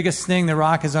be the biggest thing the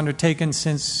Rock has undertaken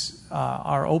since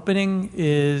our opening,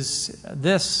 is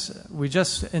this. We're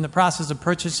just in the process of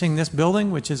purchasing this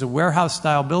building, which is a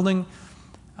warehouse-style building.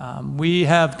 We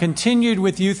have continued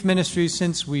with youth ministry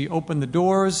since we opened the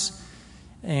doors.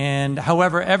 And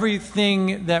however,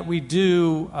 everything that we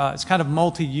do is kind of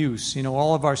multi-use.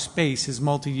 All of our space is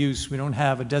multi-use. We don't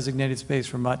have a designated space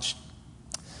for much.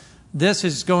 This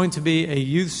is going to be a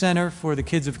youth center for the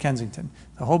kids of Kensington.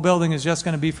 The whole building is just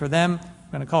going to be for them.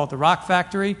 We're going to call it the Rock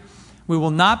Factory. We will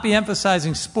not be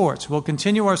emphasizing sports. We'll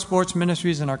continue our sports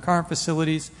ministries in our current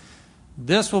facilities.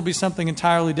 This will be something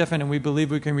entirely different, and we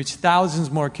believe we can reach thousands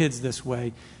more kids this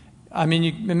way.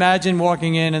 You imagine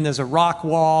walking in and there's a rock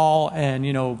wall and,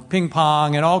 ping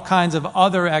pong and all kinds of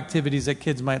other activities that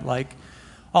kids might like.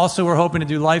 Also, we're hoping to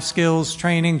do life skills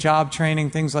training, job training,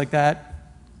 things like that,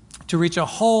 to reach a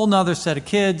whole nother set of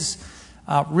kids.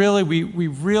 Every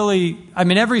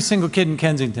single kid in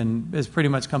Kensington has pretty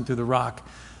much come through the Rock.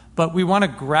 But we want to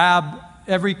grab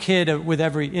every kid with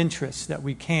every interest that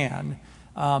we can,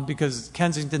 because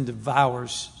Kensington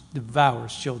devours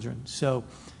children. So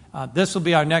this will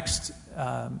be our next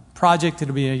project.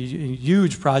 It'll be a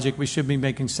huge project. We should be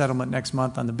making settlement next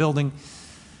month on the building.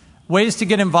 Ways to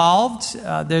get involved.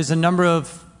 There's a number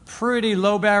of pretty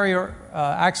low barrier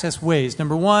access ways.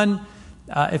 Number one,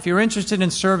 if you're interested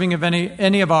in serving of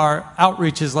any of our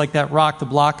outreaches like that Rock the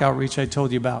Block outreach I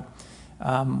told you about,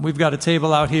 we've got a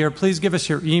table out here. Please give us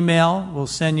your email. We'll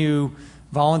send you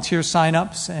volunteer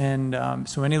signups, and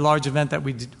so any large event that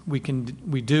we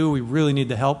do, we really need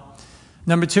the help.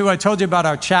 Number two, I told you about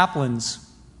our chaplains.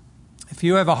 If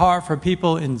you have a heart for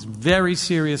people in very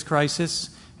serious crisis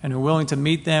and are willing to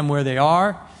meet them where they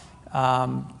are,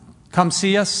 come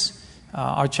see us.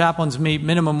 Our chaplains meet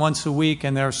minimum once a week,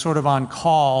 and they're sort of on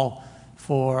call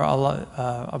for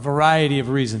a variety of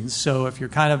reasons. So if you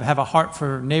kind of have a heart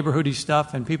for neighborhoody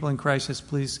stuff and people in crisis,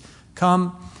 please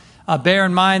come. Bear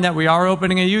in mind that we are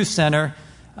opening a youth center.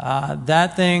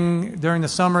 That thing, during the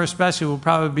summer especially, will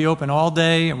probably be open all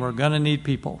day, and we're going to need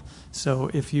people. So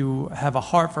if you have a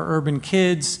heart for urban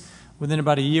kids, within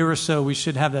about a year or so, we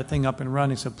should have that thing up and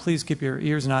running. So please keep your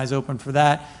ears and eyes open for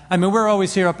that. I mean, we're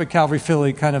always here up at Calvary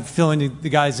Philly kind of filling the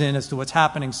guys in as to what's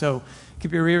happening. So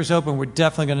keep your ears open. We're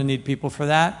definitely going to need people for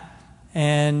that.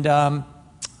 And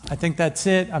I think that's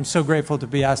it. I'm so grateful to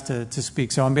be asked to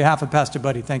speak. So on behalf of Pastor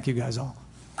Buddy, thank you guys all.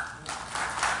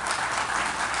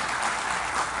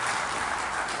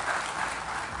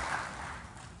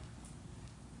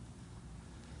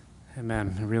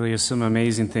 Amen. There really is some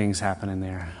amazing things happening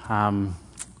there.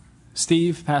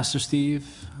 Steve, Pastor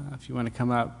Steve, if you want to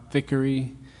come up.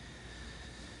 Vickery,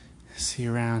 see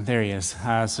you around. There he is.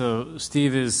 So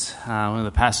Steve is one of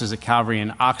the pastors at Calvary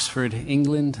in Oxford,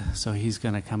 England. So he's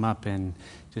going to come up and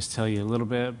just tell you a little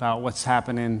bit about what's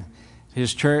happening at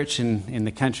his church and in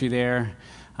the country there.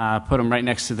 Put him right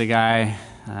next to the guy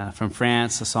from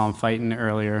France. I saw him fighting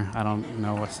earlier. I don't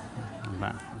know what's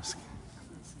about.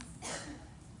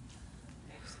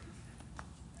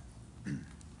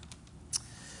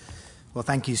 Well,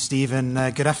 thank you, Stephen.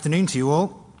 Good afternoon to you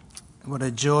all. What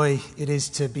a joy it is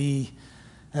to be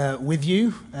with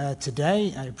you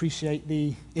today. I appreciate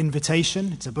the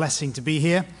invitation. It's a blessing to be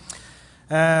here.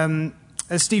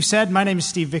 As Steve said, my name is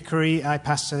Steve Vickery. I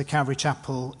pastor the Calvary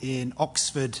Chapel in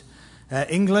Oxford,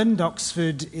 England.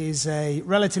 Oxford is a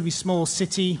relatively small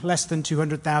city, less than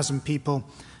 200,000 people,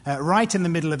 right in the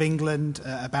middle of England,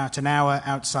 about an hour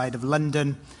outside of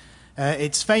London.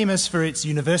 It's famous for its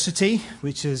university,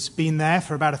 which has been there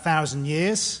for about 1,000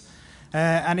 years.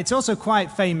 And it's also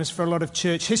quite famous for a lot of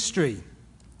church history.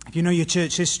 If you know your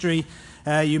church history,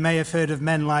 you may have heard of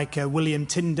men like William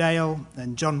Tyndale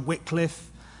and John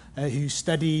Wycliffe, who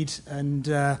studied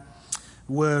and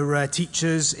were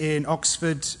teachers in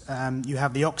Oxford. You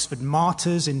have the Oxford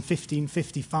martyrs in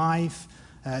 1555,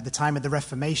 at the time of the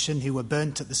Reformation, who were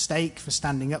burnt at the stake for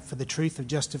standing up for the truth of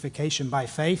justification by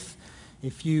faith.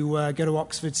 If you go to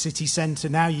Oxford city centre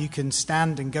now, you can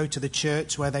stand and go to the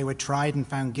church where they were tried and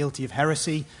found guilty of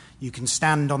heresy. You can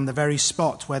stand on the very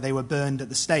spot where they were burned at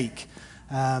the stake.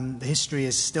 The history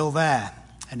is still there,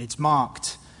 and it's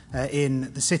marked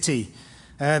in the city.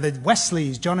 The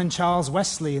Wesleys, John and Charles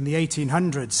Wesley in the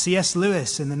 1800s, C.S.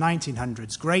 Lewis in the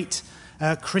 1900s, great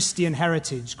Christian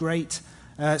heritage, great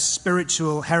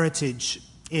spiritual heritage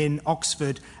in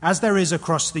Oxford, as there is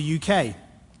across the UK.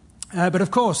 But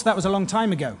of course, that was a long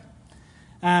time ago.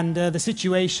 And the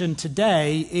situation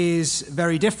today is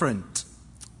very different.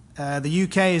 The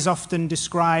UK is often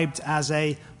described as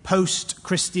a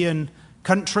post-Christian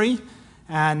country,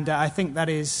 and I think that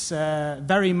is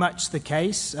very much the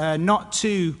case. Not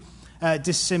too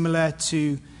dissimilar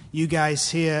to you guys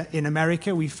here in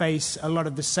America. We face a lot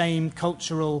of the same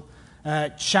cultural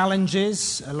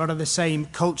challenges, a lot of the same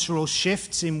cultural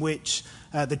shifts in which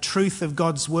the truth of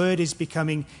God's word is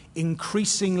becoming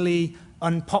increasingly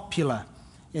unpopular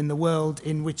in the world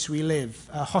in which we live.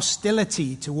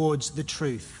 Hostility towards the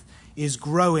truth is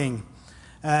growing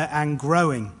and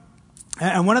growing.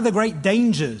 And one of the great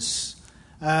dangers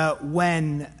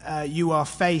when you are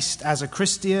faced as a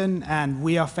Christian and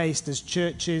we are faced as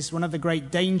churches, one of the great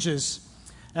dangers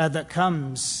that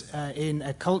comes in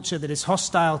a culture that is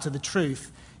hostile to the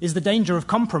truth is the danger of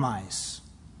compromise.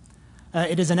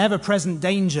 It is an ever-present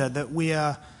danger that we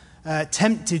are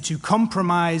tempted to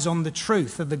compromise on the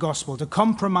truth of the gospel, to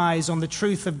compromise on the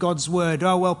truth of God's word.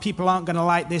 Oh, well, people aren't going to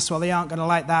like this, well, they aren't going to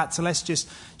like that, so let's just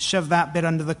shove that bit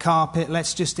under the carpet.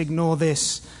 Let's just ignore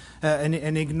this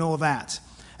and ignore that.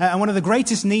 And one of the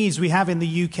greatest needs we have in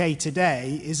the UK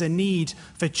today is a need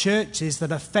for churches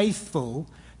that are faithful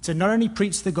to not only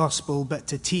preach the gospel, but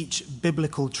to teach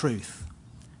biblical truth,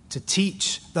 to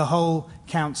teach the whole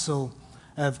counsel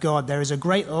of God. There is a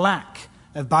great lack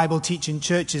of Bible teaching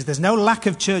churches. There's no lack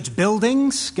of church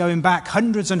buildings going back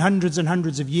hundreds and hundreds and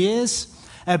hundreds of years,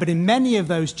 but in many of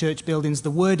those church buildings,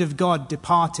 the word of God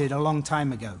departed a long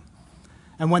time ago.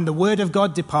 And when the word of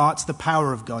God departs, the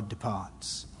power of God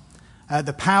departs.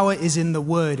 The power is in the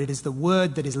word. It is the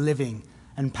word that is living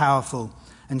and powerful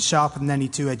and sharper than any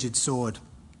two-edged sword.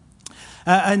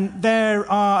 And there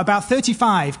are about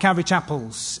 35 Calvary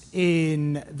chapels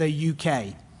in the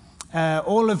UK.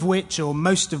 All of which, or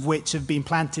most of which, have been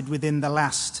planted within the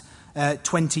last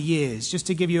 20 years. Just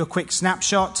to give you a quick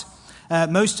snapshot,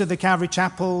 most of the Calvary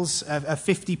chapels are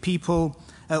 50 people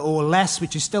or less,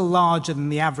 which is still larger than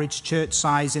the average church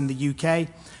size in the UK.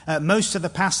 Most of the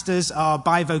pastors are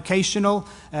bivocational,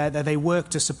 that they work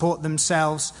to support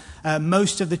themselves.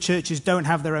 Most of the churches don't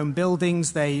have their own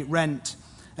buildings, they rent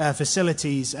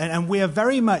facilities, and we are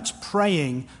very much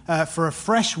praying for a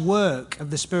fresh work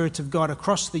of the Spirit of God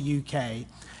across the UK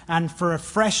and for a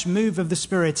fresh move of the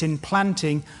Spirit in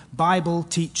planting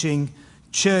Bible-teaching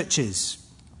churches.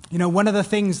 You know, one of the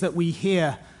things that we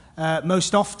hear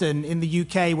most often in the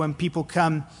UK when people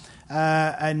come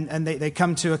and they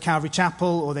come to a Calvary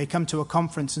Chapel or they come to a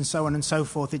conference and so on and so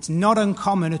forth, it's not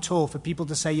uncommon at all for people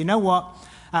to say, you know what,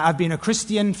 I've been a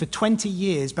Christian for 20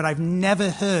 years, but I've never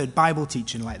heard Bible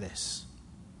teaching like this.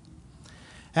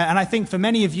 And I think for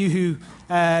many of you who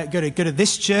go to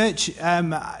this church,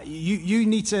 you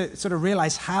need to sort of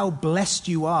realize how blessed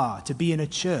you are to be in a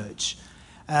church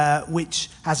which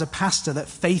has a pastor that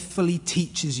faithfully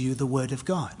teaches you the Word of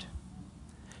God.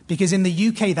 Because in the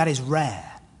UK, that is rare.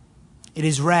 It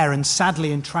is rare, and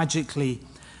sadly and tragically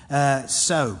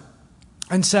so.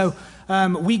 And so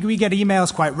we get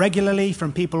emails quite regularly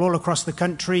from people all across the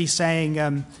country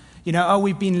saying,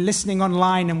 we've been listening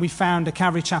online and we found a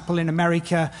Calvary Chapel in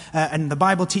America and the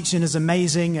Bible teaching is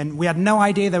amazing, and we had no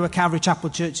idea there were Calvary Chapel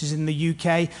churches in the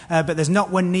UK, but there's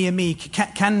not one near me.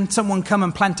 Can someone come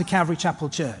and plant a Calvary Chapel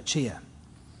church here?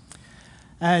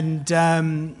 And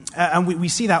we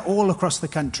see that all across the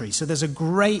country. So there's a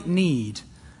great need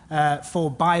for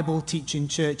Bible teaching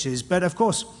churches. But of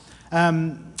course,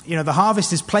 the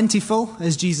harvest is plentiful,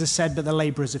 as Jesus said, but the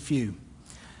laborers are few.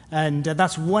 And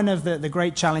that's one of the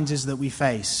great challenges that we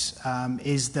face,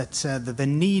 is that the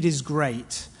need is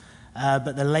great,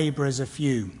 but the laborers are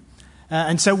few.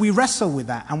 And so we wrestle with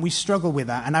that and we struggle with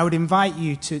that. And I would invite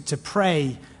you to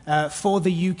pray for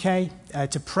the UK,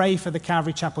 to pray for the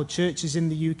Calvary Chapel churches in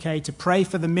the UK, to pray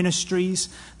for the ministries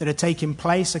that are taking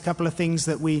place. A couple of things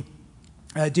that we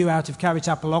do out of Calvary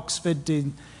Chapel Oxford.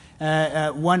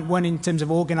 One in terms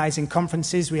of organising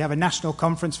conferences. We have a national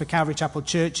conference for Calvary Chapel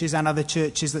churches and other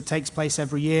churches that takes place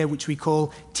every year, which we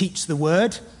call Teach the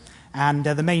Word. And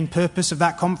the main purpose of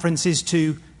that conference is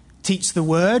to teach the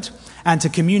Word and to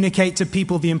communicate to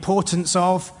people the importance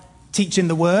of teaching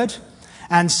the Word.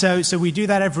 And so we do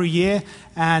that every year,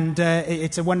 and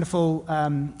it's a wonderful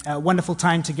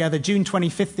time together. June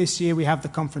 25th this year, we have the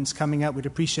conference coming up. We'd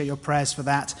appreciate your prayers for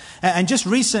that. And just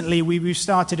recently, we've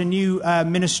started a new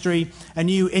ministry, a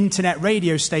new internet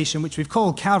radio station, which we've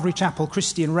called Calvary Chapel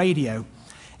Christian Radio,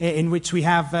 in which we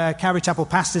have Calvary Chapel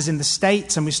pastors in the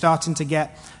States, and we're starting to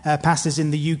get pastors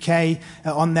in the UK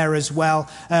on there as well,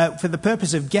 for the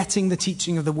purpose of getting the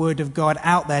teaching of the Word of God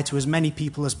out there to as many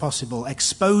people as possible,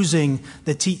 exposing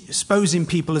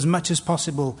people as much as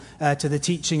possible to the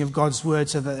teaching of God's Word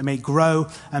so that they may grow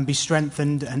and be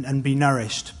strengthened and be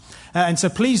nourished. And so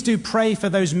please do pray for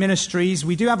those ministries.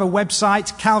 We do have a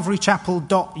website,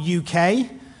 calvarychapel.uk,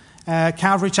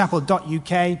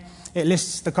 calvarychapel.uk. It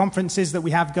lists the conferences that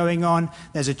we have going on.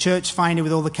 There's a church finder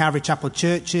with all the Calvary Chapel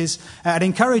churches. I'd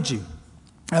encourage you,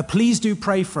 please do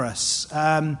pray for us.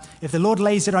 If the Lord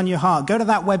lays it on your heart, go to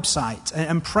that website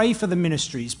and pray for the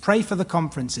ministries, pray for the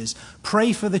conferences,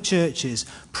 pray for the churches,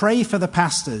 pray for the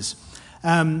pastors.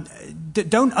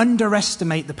 Don't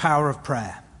underestimate the power of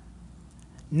prayer.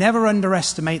 Never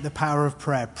underestimate the power of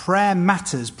prayer. Prayer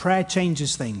matters. Prayer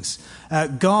changes things.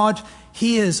 God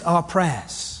hears our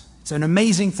prayers. It's an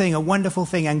amazing thing, a wonderful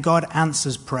thing, and God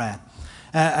answers prayer.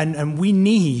 And we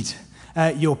need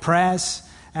your prayers,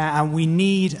 and we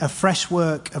need a fresh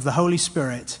work of the Holy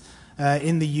Spirit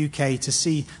in the UK to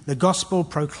see the gospel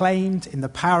proclaimed in the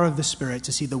power of the Spirit,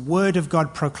 to see the Word of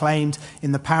God proclaimed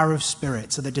in the power of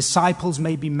Spirit, so that disciples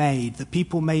may be made, that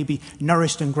people may be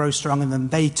nourished and grow strong, and then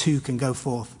they too can go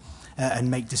forth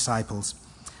and make disciples.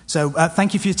 So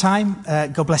thank you for your time.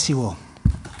 God bless you all.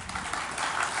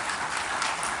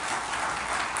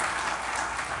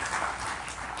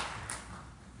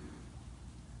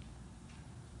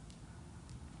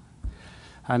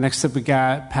 Next up, we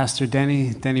got Pastor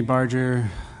Denny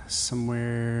Barger,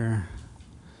 somewhere.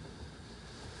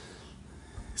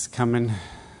 He's coming.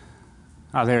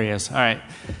 Oh, there he is. All right.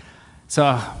 So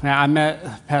I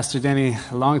met Pastor Denny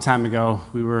a long time ago.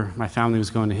 My family was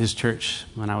going to his church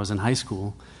when I was in high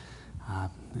school,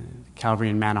 Calvary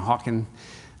in Manahawkin.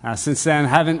 Since then,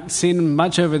 haven't seen him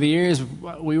much over the years.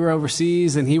 We were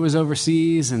overseas, and he was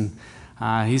overseas, and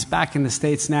he's back in the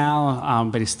States now,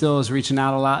 but he still is reaching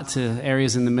out a lot to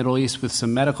areas in the Middle East with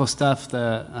some medical stuff,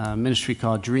 the ministry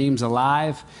called Dreams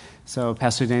Alive. So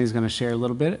Pastor Danny's going to share a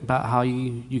little bit about how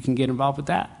you can get involved with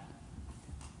that.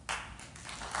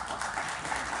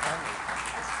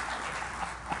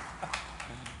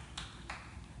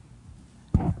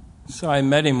 So I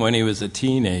met him when he was a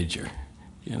teenager,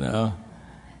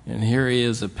 and here he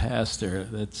is a pastor.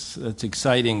 That's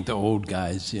exciting to old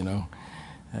guys,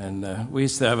 And we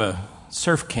used to have a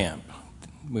surf camp.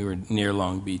 We were near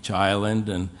Long Beach Island,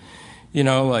 and You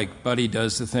know, like Buddy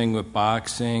does the thing with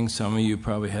boxing. Some of you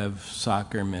probably have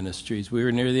soccer ministries. We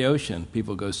were near the ocean.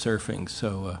 People go surfing.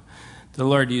 So the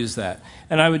Lord used that.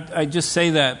 And I just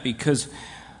say that because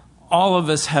all of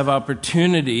us have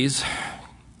opportunities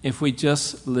if we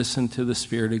just listen to the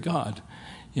Spirit of God.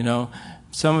 You know,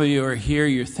 some of you are here,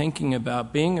 you're thinking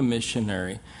about being a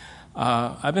missionary.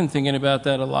 I've been thinking about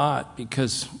that a lot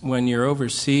because when you're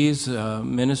overseas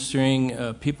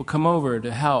ministering, people come over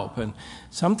to help, and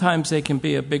sometimes they can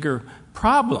be a bigger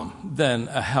problem than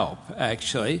a help,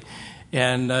 actually.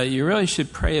 And you really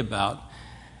should pray about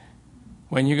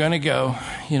when you're going to go,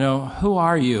 you know, who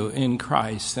are you in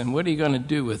Christ, and what are you going to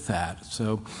do with that?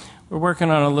 So we're working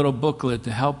on a little booklet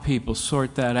to help people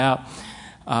sort that out.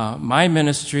 My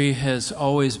ministry has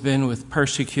always been with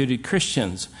persecuted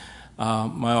Christians.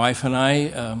 My wife and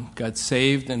I got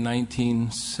saved in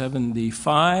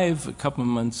 1975. A couple of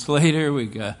months later,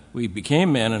 we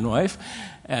became man and wife,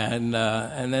 and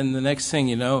then the next thing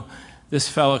you know, this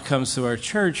fellow comes to our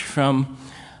church from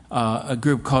a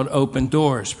group called Open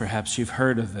Doors. Perhaps you've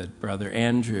heard of it, Brother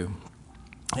Andrew.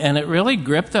 And it really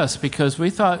gripped us because we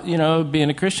thought, you know, being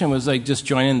a Christian was like just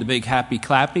joining the big happy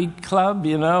clappy club,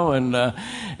 you know, and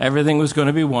everything was going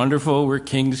to be wonderful. We're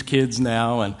King's kids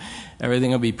now, and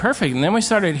everything will be perfect. And then we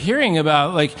started hearing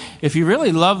about, like, if you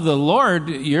really love the Lord,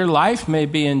 your life may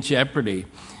be in jeopardy.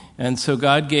 And so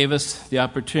God gave us the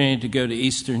opportunity to go to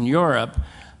Eastern Europe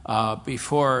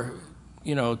before,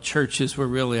 you know, churches were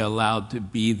really allowed to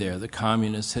be there. The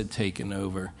communists had taken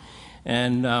over.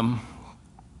 And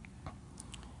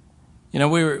you know,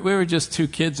 we were just two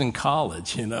kids in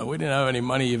college, you know. We didn't have any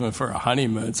money even for a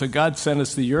honeymoon. So God sent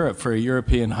us to Europe for a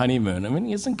European honeymoon. I mean,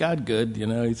 isn't God good? You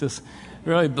know, He just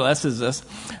really blesses us.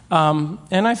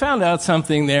 And I found out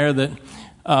something there that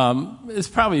is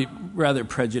probably rather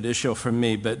prejudicial for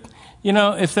me. But, you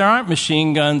know, if there aren't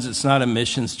machine guns, it's not a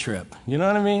missions trip. You know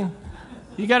what I mean?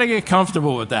 You got to get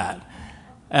comfortable with that.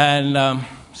 And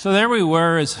so there we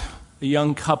were as a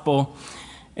young couple.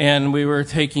 And we were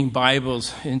taking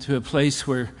Bibles into a place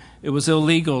where it was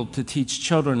illegal to teach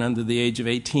children under the age of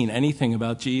 18 anything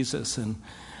about Jesus. And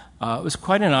it was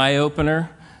quite an eye-opener.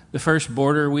 The first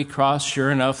border we crossed, sure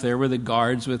enough, there were the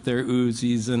guards with their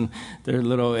Uzis and their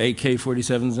little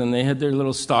AK-47s, and they had their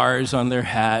little stars on their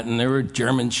hat, and there were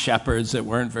German shepherds that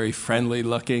weren't very friendly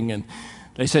looking. And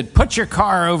they said, "Put your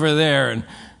car over there." And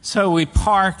so we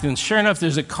parked, and sure enough,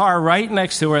 there's a car right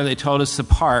next to where they told us to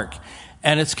park.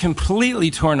 And it's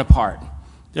completely torn apart.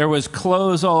 There was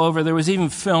clothes all over. There was even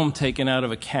film taken out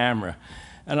of a camera.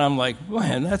 And I'm like,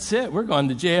 man, that's it. We're going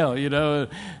to jail. You know,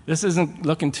 this isn't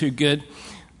looking too good.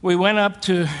 We went up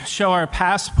to show our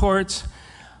passports.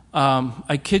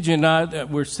 I kid you not,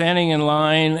 we're standing in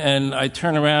line, and I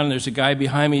turn around, and there's a guy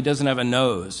behind me. He doesn't have a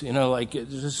nose. You know, like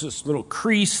there's just this little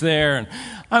crease there. And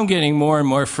I'm getting more and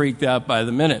more freaked out by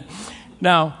the minute.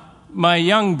 Now, my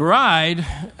young bride,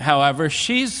 however,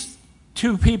 she's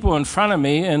two people in front of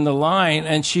me in the line,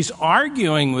 and she's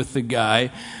arguing with the guy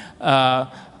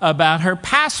about her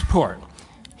passport.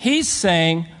 He's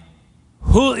saying,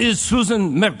 "Who is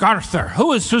Susan MacArthur?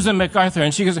 Who is Susan MacArthur?"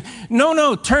 And she goes,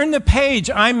 No, turn the page.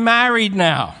 I'm married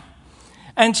now.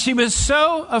 And she was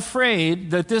so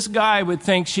afraid that this guy would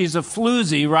think she's a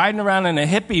floozy riding around in a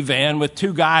hippie van with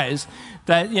two guys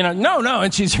that, you know, no.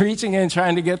 And she's reaching in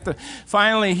trying to get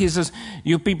finally he says,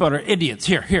 "You people are idiots.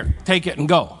 Here, take it and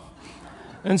go."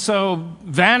 And so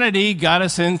vanity got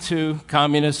us into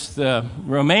communist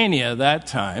Romania that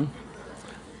time.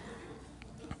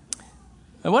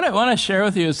 And what I want to share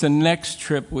with you is the next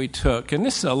trip we took. And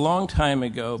this is a long time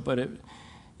ago, but it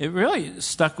really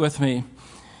stuck with me.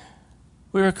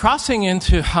 We were crossing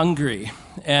into Hungary,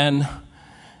 and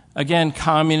again,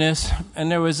 communist, and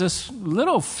there was this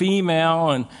little female,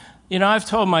 and you know, I've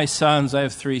told my sons, I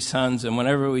have 3 sons, and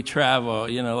whenever we travel,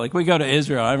 you know, like we go to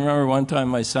Israel, I remember one time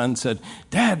my son said,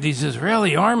 "Dad, these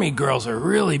Israeli army girls are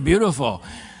really beautiful."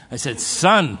 I said,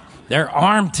 "Son, they're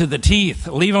armed to the teeth.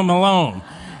 Leave them alone."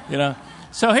 You know.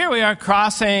 So here we are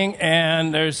crossing,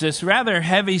 and there's this rather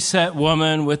heavy-set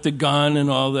woman with the gun and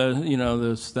all the, you know,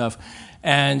 the stuff,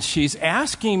 and she's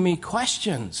asking me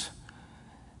questions.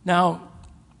 Now,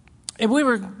 we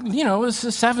were, you know, it was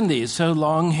the 70s, so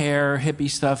long hair, hippie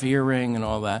stuff, earring and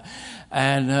all that.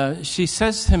 And she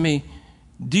says to me,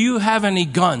 "Do you have any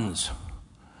guns?"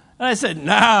 And I said,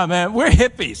 "Nah, man, we're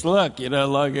hippies. Look, you know,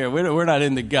 long hair. We're not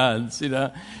into guns, you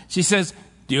know." She says,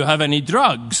 "Do you have any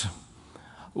drugs?"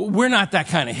 "We're not that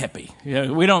kind of hippie. You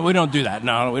know, we don't do that.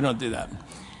 No, we don't do that."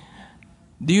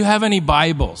 "Do you have any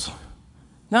Bibles?"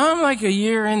 Now I'm like a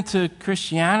year into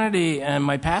Christianity, and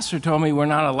my pastor told me we're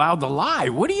not allowed to lie.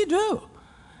 What do you do?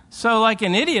 So like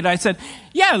an idiot, I said,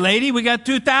 yeah, lady, we got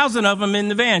 2,000 of them in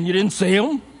the van. You didn't see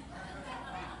them?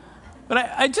 But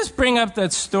I just bring up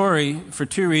that story for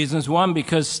two reasons. One,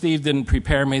 because Steve didn't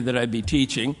prepare me that I'd be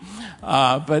teaching.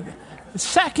 But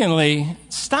secondly,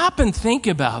 stop and think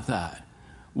about that.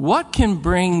 What can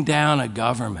bring down a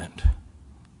government?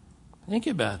 Think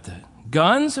about that.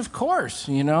 Guns, of course,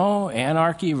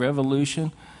 anarchy,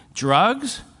 revolution.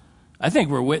 Drugs? I think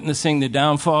we're witnessing the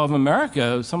downfall of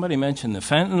America. Somebody mentioned the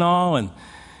fentanyl and,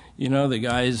 the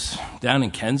guys down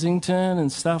in Kensington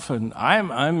and stuff. And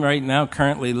I'm right now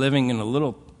currently living in a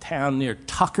little town near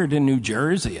Tuckerton, New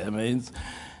Jersey. I mean,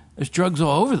 there's drugs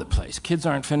all over the place. Kids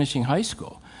aren't finishing high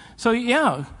school. So,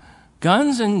 yeah,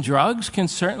 guns and drugs can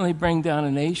certainly bring down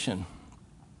a nation.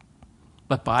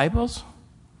 But Bibles?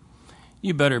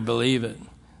 You better believe it.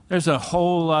 There's a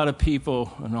whole lot of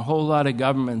people and a whole lot of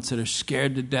governments that are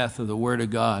scared to death of the Word of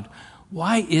God.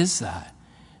 Why is that?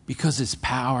 Because it's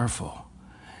powerful.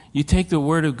 You take the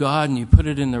Word of God and you put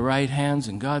it in the right hands,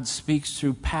 and God speaks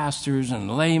through pastors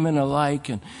and laymen alike,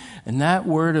 and that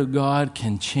Word of God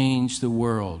can change the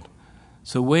world.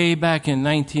 So way back in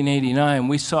 1989,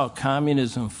 we saw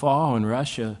communism fall in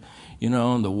Russia,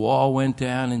 and the wall went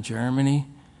down in Germany,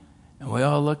 and we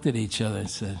all looked at each other and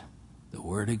said, the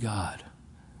Word of God.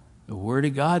 The Word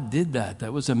of God did that.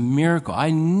 That was a miracle. I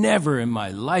never in my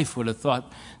life would have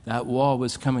thought that wall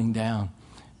was coming down,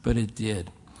 but it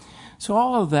did. So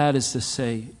all of that is to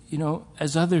say,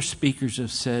 as other speakers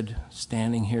have said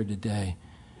standing here today,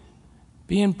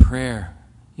 be in prayer.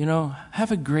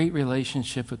 Have a great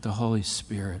relationship with the Holy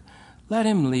Spirit. Let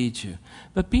Him lead you.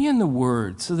 But be in the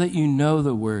Word so that you know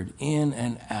the Word in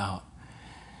and out.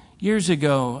 Years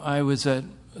ago, I was at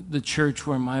the church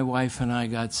where my wife and I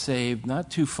got saved, not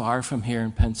too far from here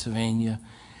in Pennsylvania.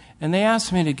 And they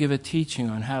asked me to give a teaching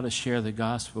on how to share the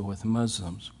gospel with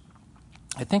Muslims.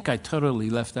 I think I totally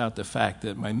left out the fact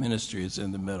that my ministry is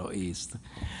in the Middle East.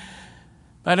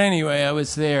 But anyway, I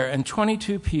was there, and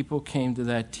 22 people came to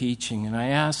that teaching, and I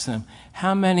asked them,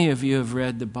 how many of you have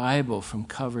read the Bible from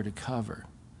cover to cover?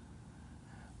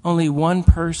 Only one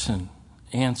person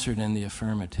answered in the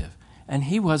affirmative, and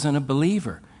he wasn't a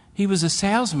believer. He was a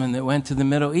salesman that went to the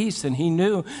Middle East, and he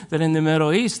knew that in the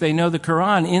Middle East, they know the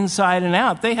Quran inside and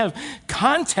out. They have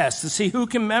contests to see who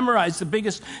can memorize the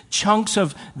biggest chunks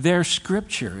of their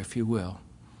scripture, if you will.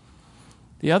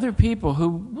 The other people, who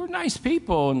were nice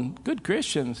people and good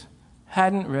Christians,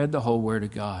 hadn't read the whole Word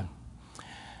of God.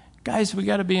 Guys, we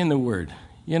got to be in the Word.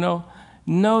 Know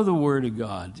the Word of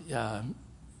God.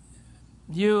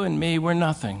 You and me, we're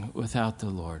nothing without the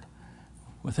Lord.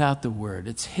 Without the Word.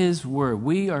 It's His Word.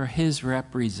 We are His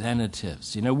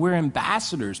representatives. We're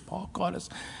ambassadors. Paul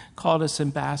called us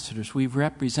ambassadors. We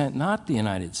represent not the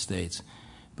United States,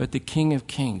 but the King of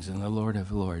Kings and the Lord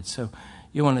of Lords. So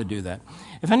you want to do that.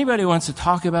 If anybody wants to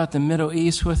talk about the Middle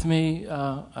East with me,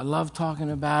 I love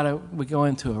talking about it. We go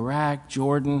into Iraq,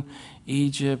 Jordan,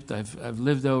 Egypt. I've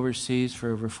lived overseas for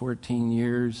over 14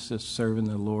 years, just serving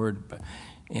the Lord, but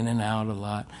in and out a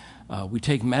lot. We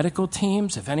take medical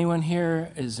teams. If anyone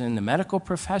here is in the medical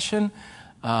profession,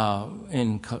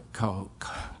 in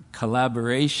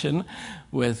collaboration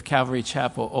with Calvary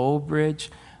Chapel Old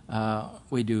Bridge,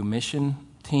 we do mission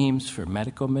teams for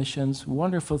medical missions.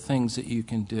 Wonderful things that you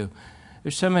can do.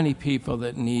 There's so many people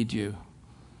that need you.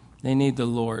 They need the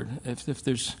Lord. If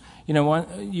there's,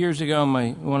 years ago,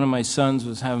 one of my sons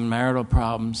was having marital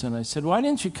problems, and I said, "Why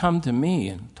didn't you come to me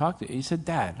and talk to?" He said,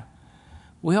 "Dad,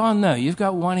 we all know you've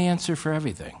got one answer for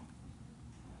everything."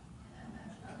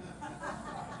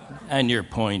 And your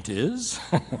point is?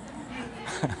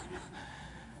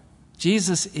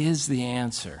 Jesus is the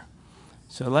answer.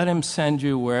 So let Him send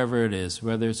you wherever it is,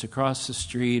 whether it's across the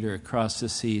street or across the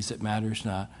seas, it matters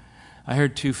not. I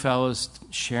heard two fellows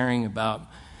sharing about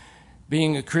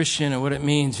being a Christian and what it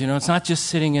means. It's not just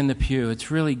sitting in the pew.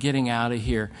 It's really getting out of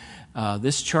here.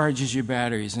 This charges your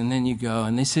batteries, and then you go.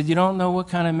 And they said, you don't know what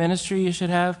kind of ministry you should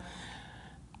have?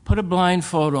 Put a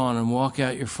blindfold on and walk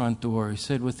out your front door. He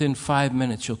said, within 5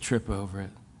 minutes, you'll trip over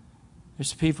it.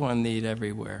 There's people in need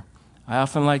everywhere. I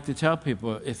often like to tell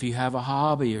people, if you have a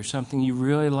hobby or something you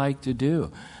really like to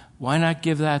do, why not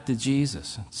give that to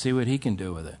Jesus and see what He can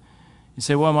do with it? You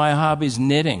say, well, my hobby's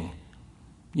knitting.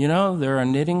 There are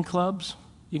knitting clubs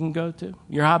you can go to.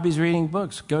 Your hobby's reading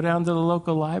books. Go down to the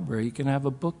local library. You can have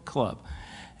a book club.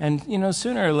 And,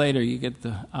 sooner or later you get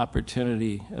the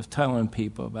opportunity of telling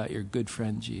people about your good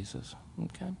friend Jesus.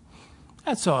 Okay?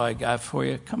 That's all I got for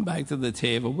you. Come back to the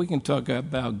table. We can talk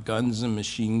about guns and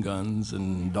machine guns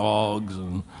and dogs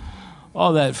and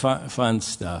all that fun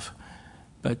stuff.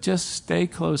 But just stay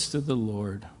close to the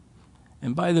Lord.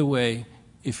 And by the way,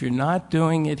 if you're not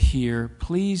doing it here,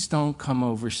 please don't come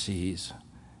overseas.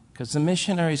 Because the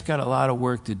missionaries got a lot of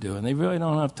work to do, and they really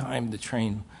don't have time to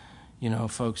train,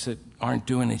 folks that aren't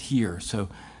doing it here. So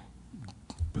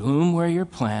bloom where you're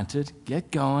planted,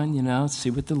 get going, see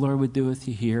what the Lord would do with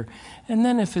you here. And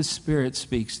then if His Spirit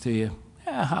speaks to you,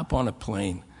 hop on a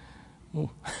plane.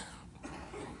 Well,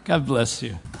 God bless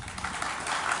you.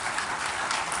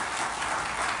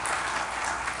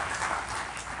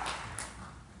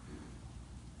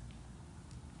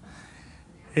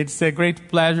 It's a great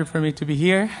pleasure for me to be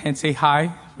here and say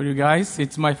hi for you guys.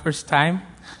 It's my first time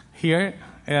here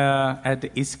at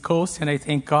the East Coast, and I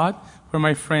thank God for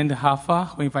my friend Rafa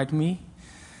who invited me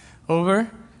over.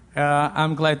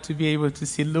 I'm glad to be able to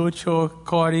see Lucho,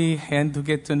 Cory, and to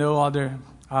get to know other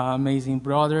amazing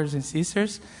brothers and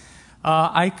sisters.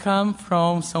 I come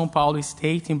from São Paulo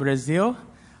State in Brazil.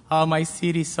 My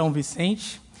city is São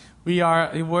Vicente. We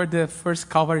were the first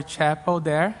Calvary Chapel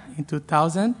there in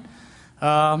 2000.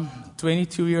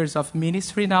 22 years of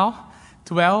ministry now,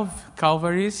 12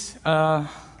 Calvaries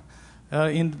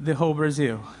in the whole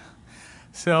Brazil.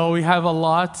 So we have a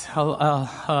lot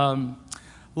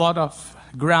of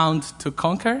ground to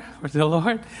conquer for the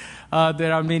Lord.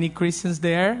 There are many Christians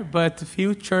there, but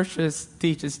few churches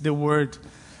teaches the word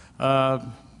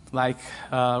like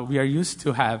we are used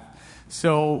to have.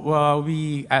 So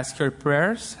we ask your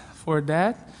prayers for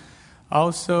that.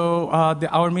 Also,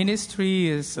 our ministry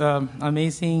is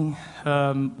amazing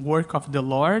work of the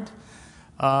Lord.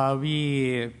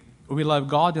 We love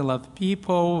God and love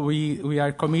people. We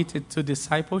are committed to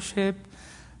discipleship.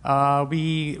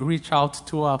 We reach out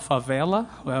to a favela.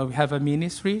 We have a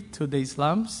ministry to the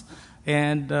slums,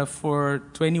 and for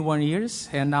 21 years.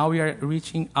 And now we are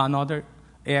reaching another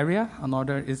area,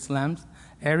 another Islam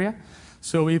area.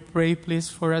 So we pray, please,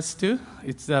 for us too.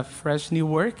 It's a fresh new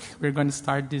work. We're going to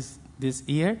start this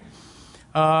year.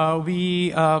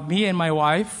 Me and my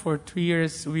wife, for 3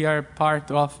 years, we are part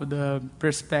of the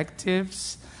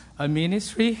Perspectives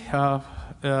ministry,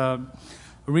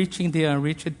 reaching the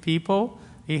unreached people.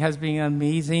 It has been an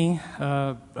amazing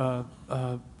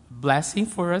blessing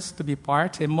for us to be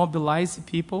part and mobilize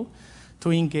people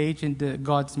to engage in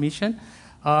God's mission.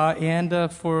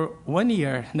 And for 1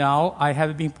 year now, I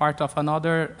have been part of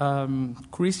another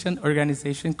Christian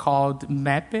organization called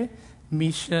MEPE,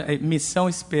 Missão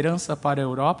Esperança para a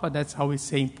Europa. That's how we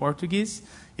say in Portuguese.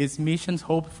 It's Missions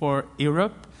Hope for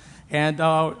Europe. And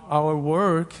our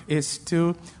work is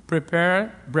to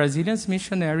prepare Brazilian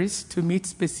missionaries to meet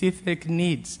specific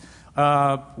needs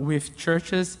with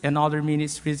churches and other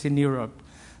ministries in Europe.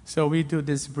 So we do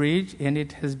this bridge, and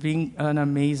it has been an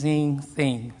amazing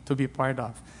thing to be part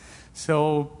of.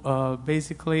 So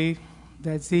basically,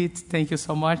 that's it. Thank you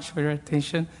so much for your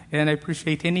attention, and I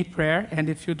appreciate any prayer. And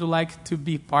if you'd like to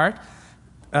be part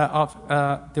of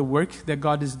the work that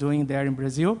God is doing there in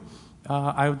Brazil,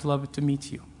 I would love to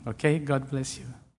meet you. Okay? God bless you.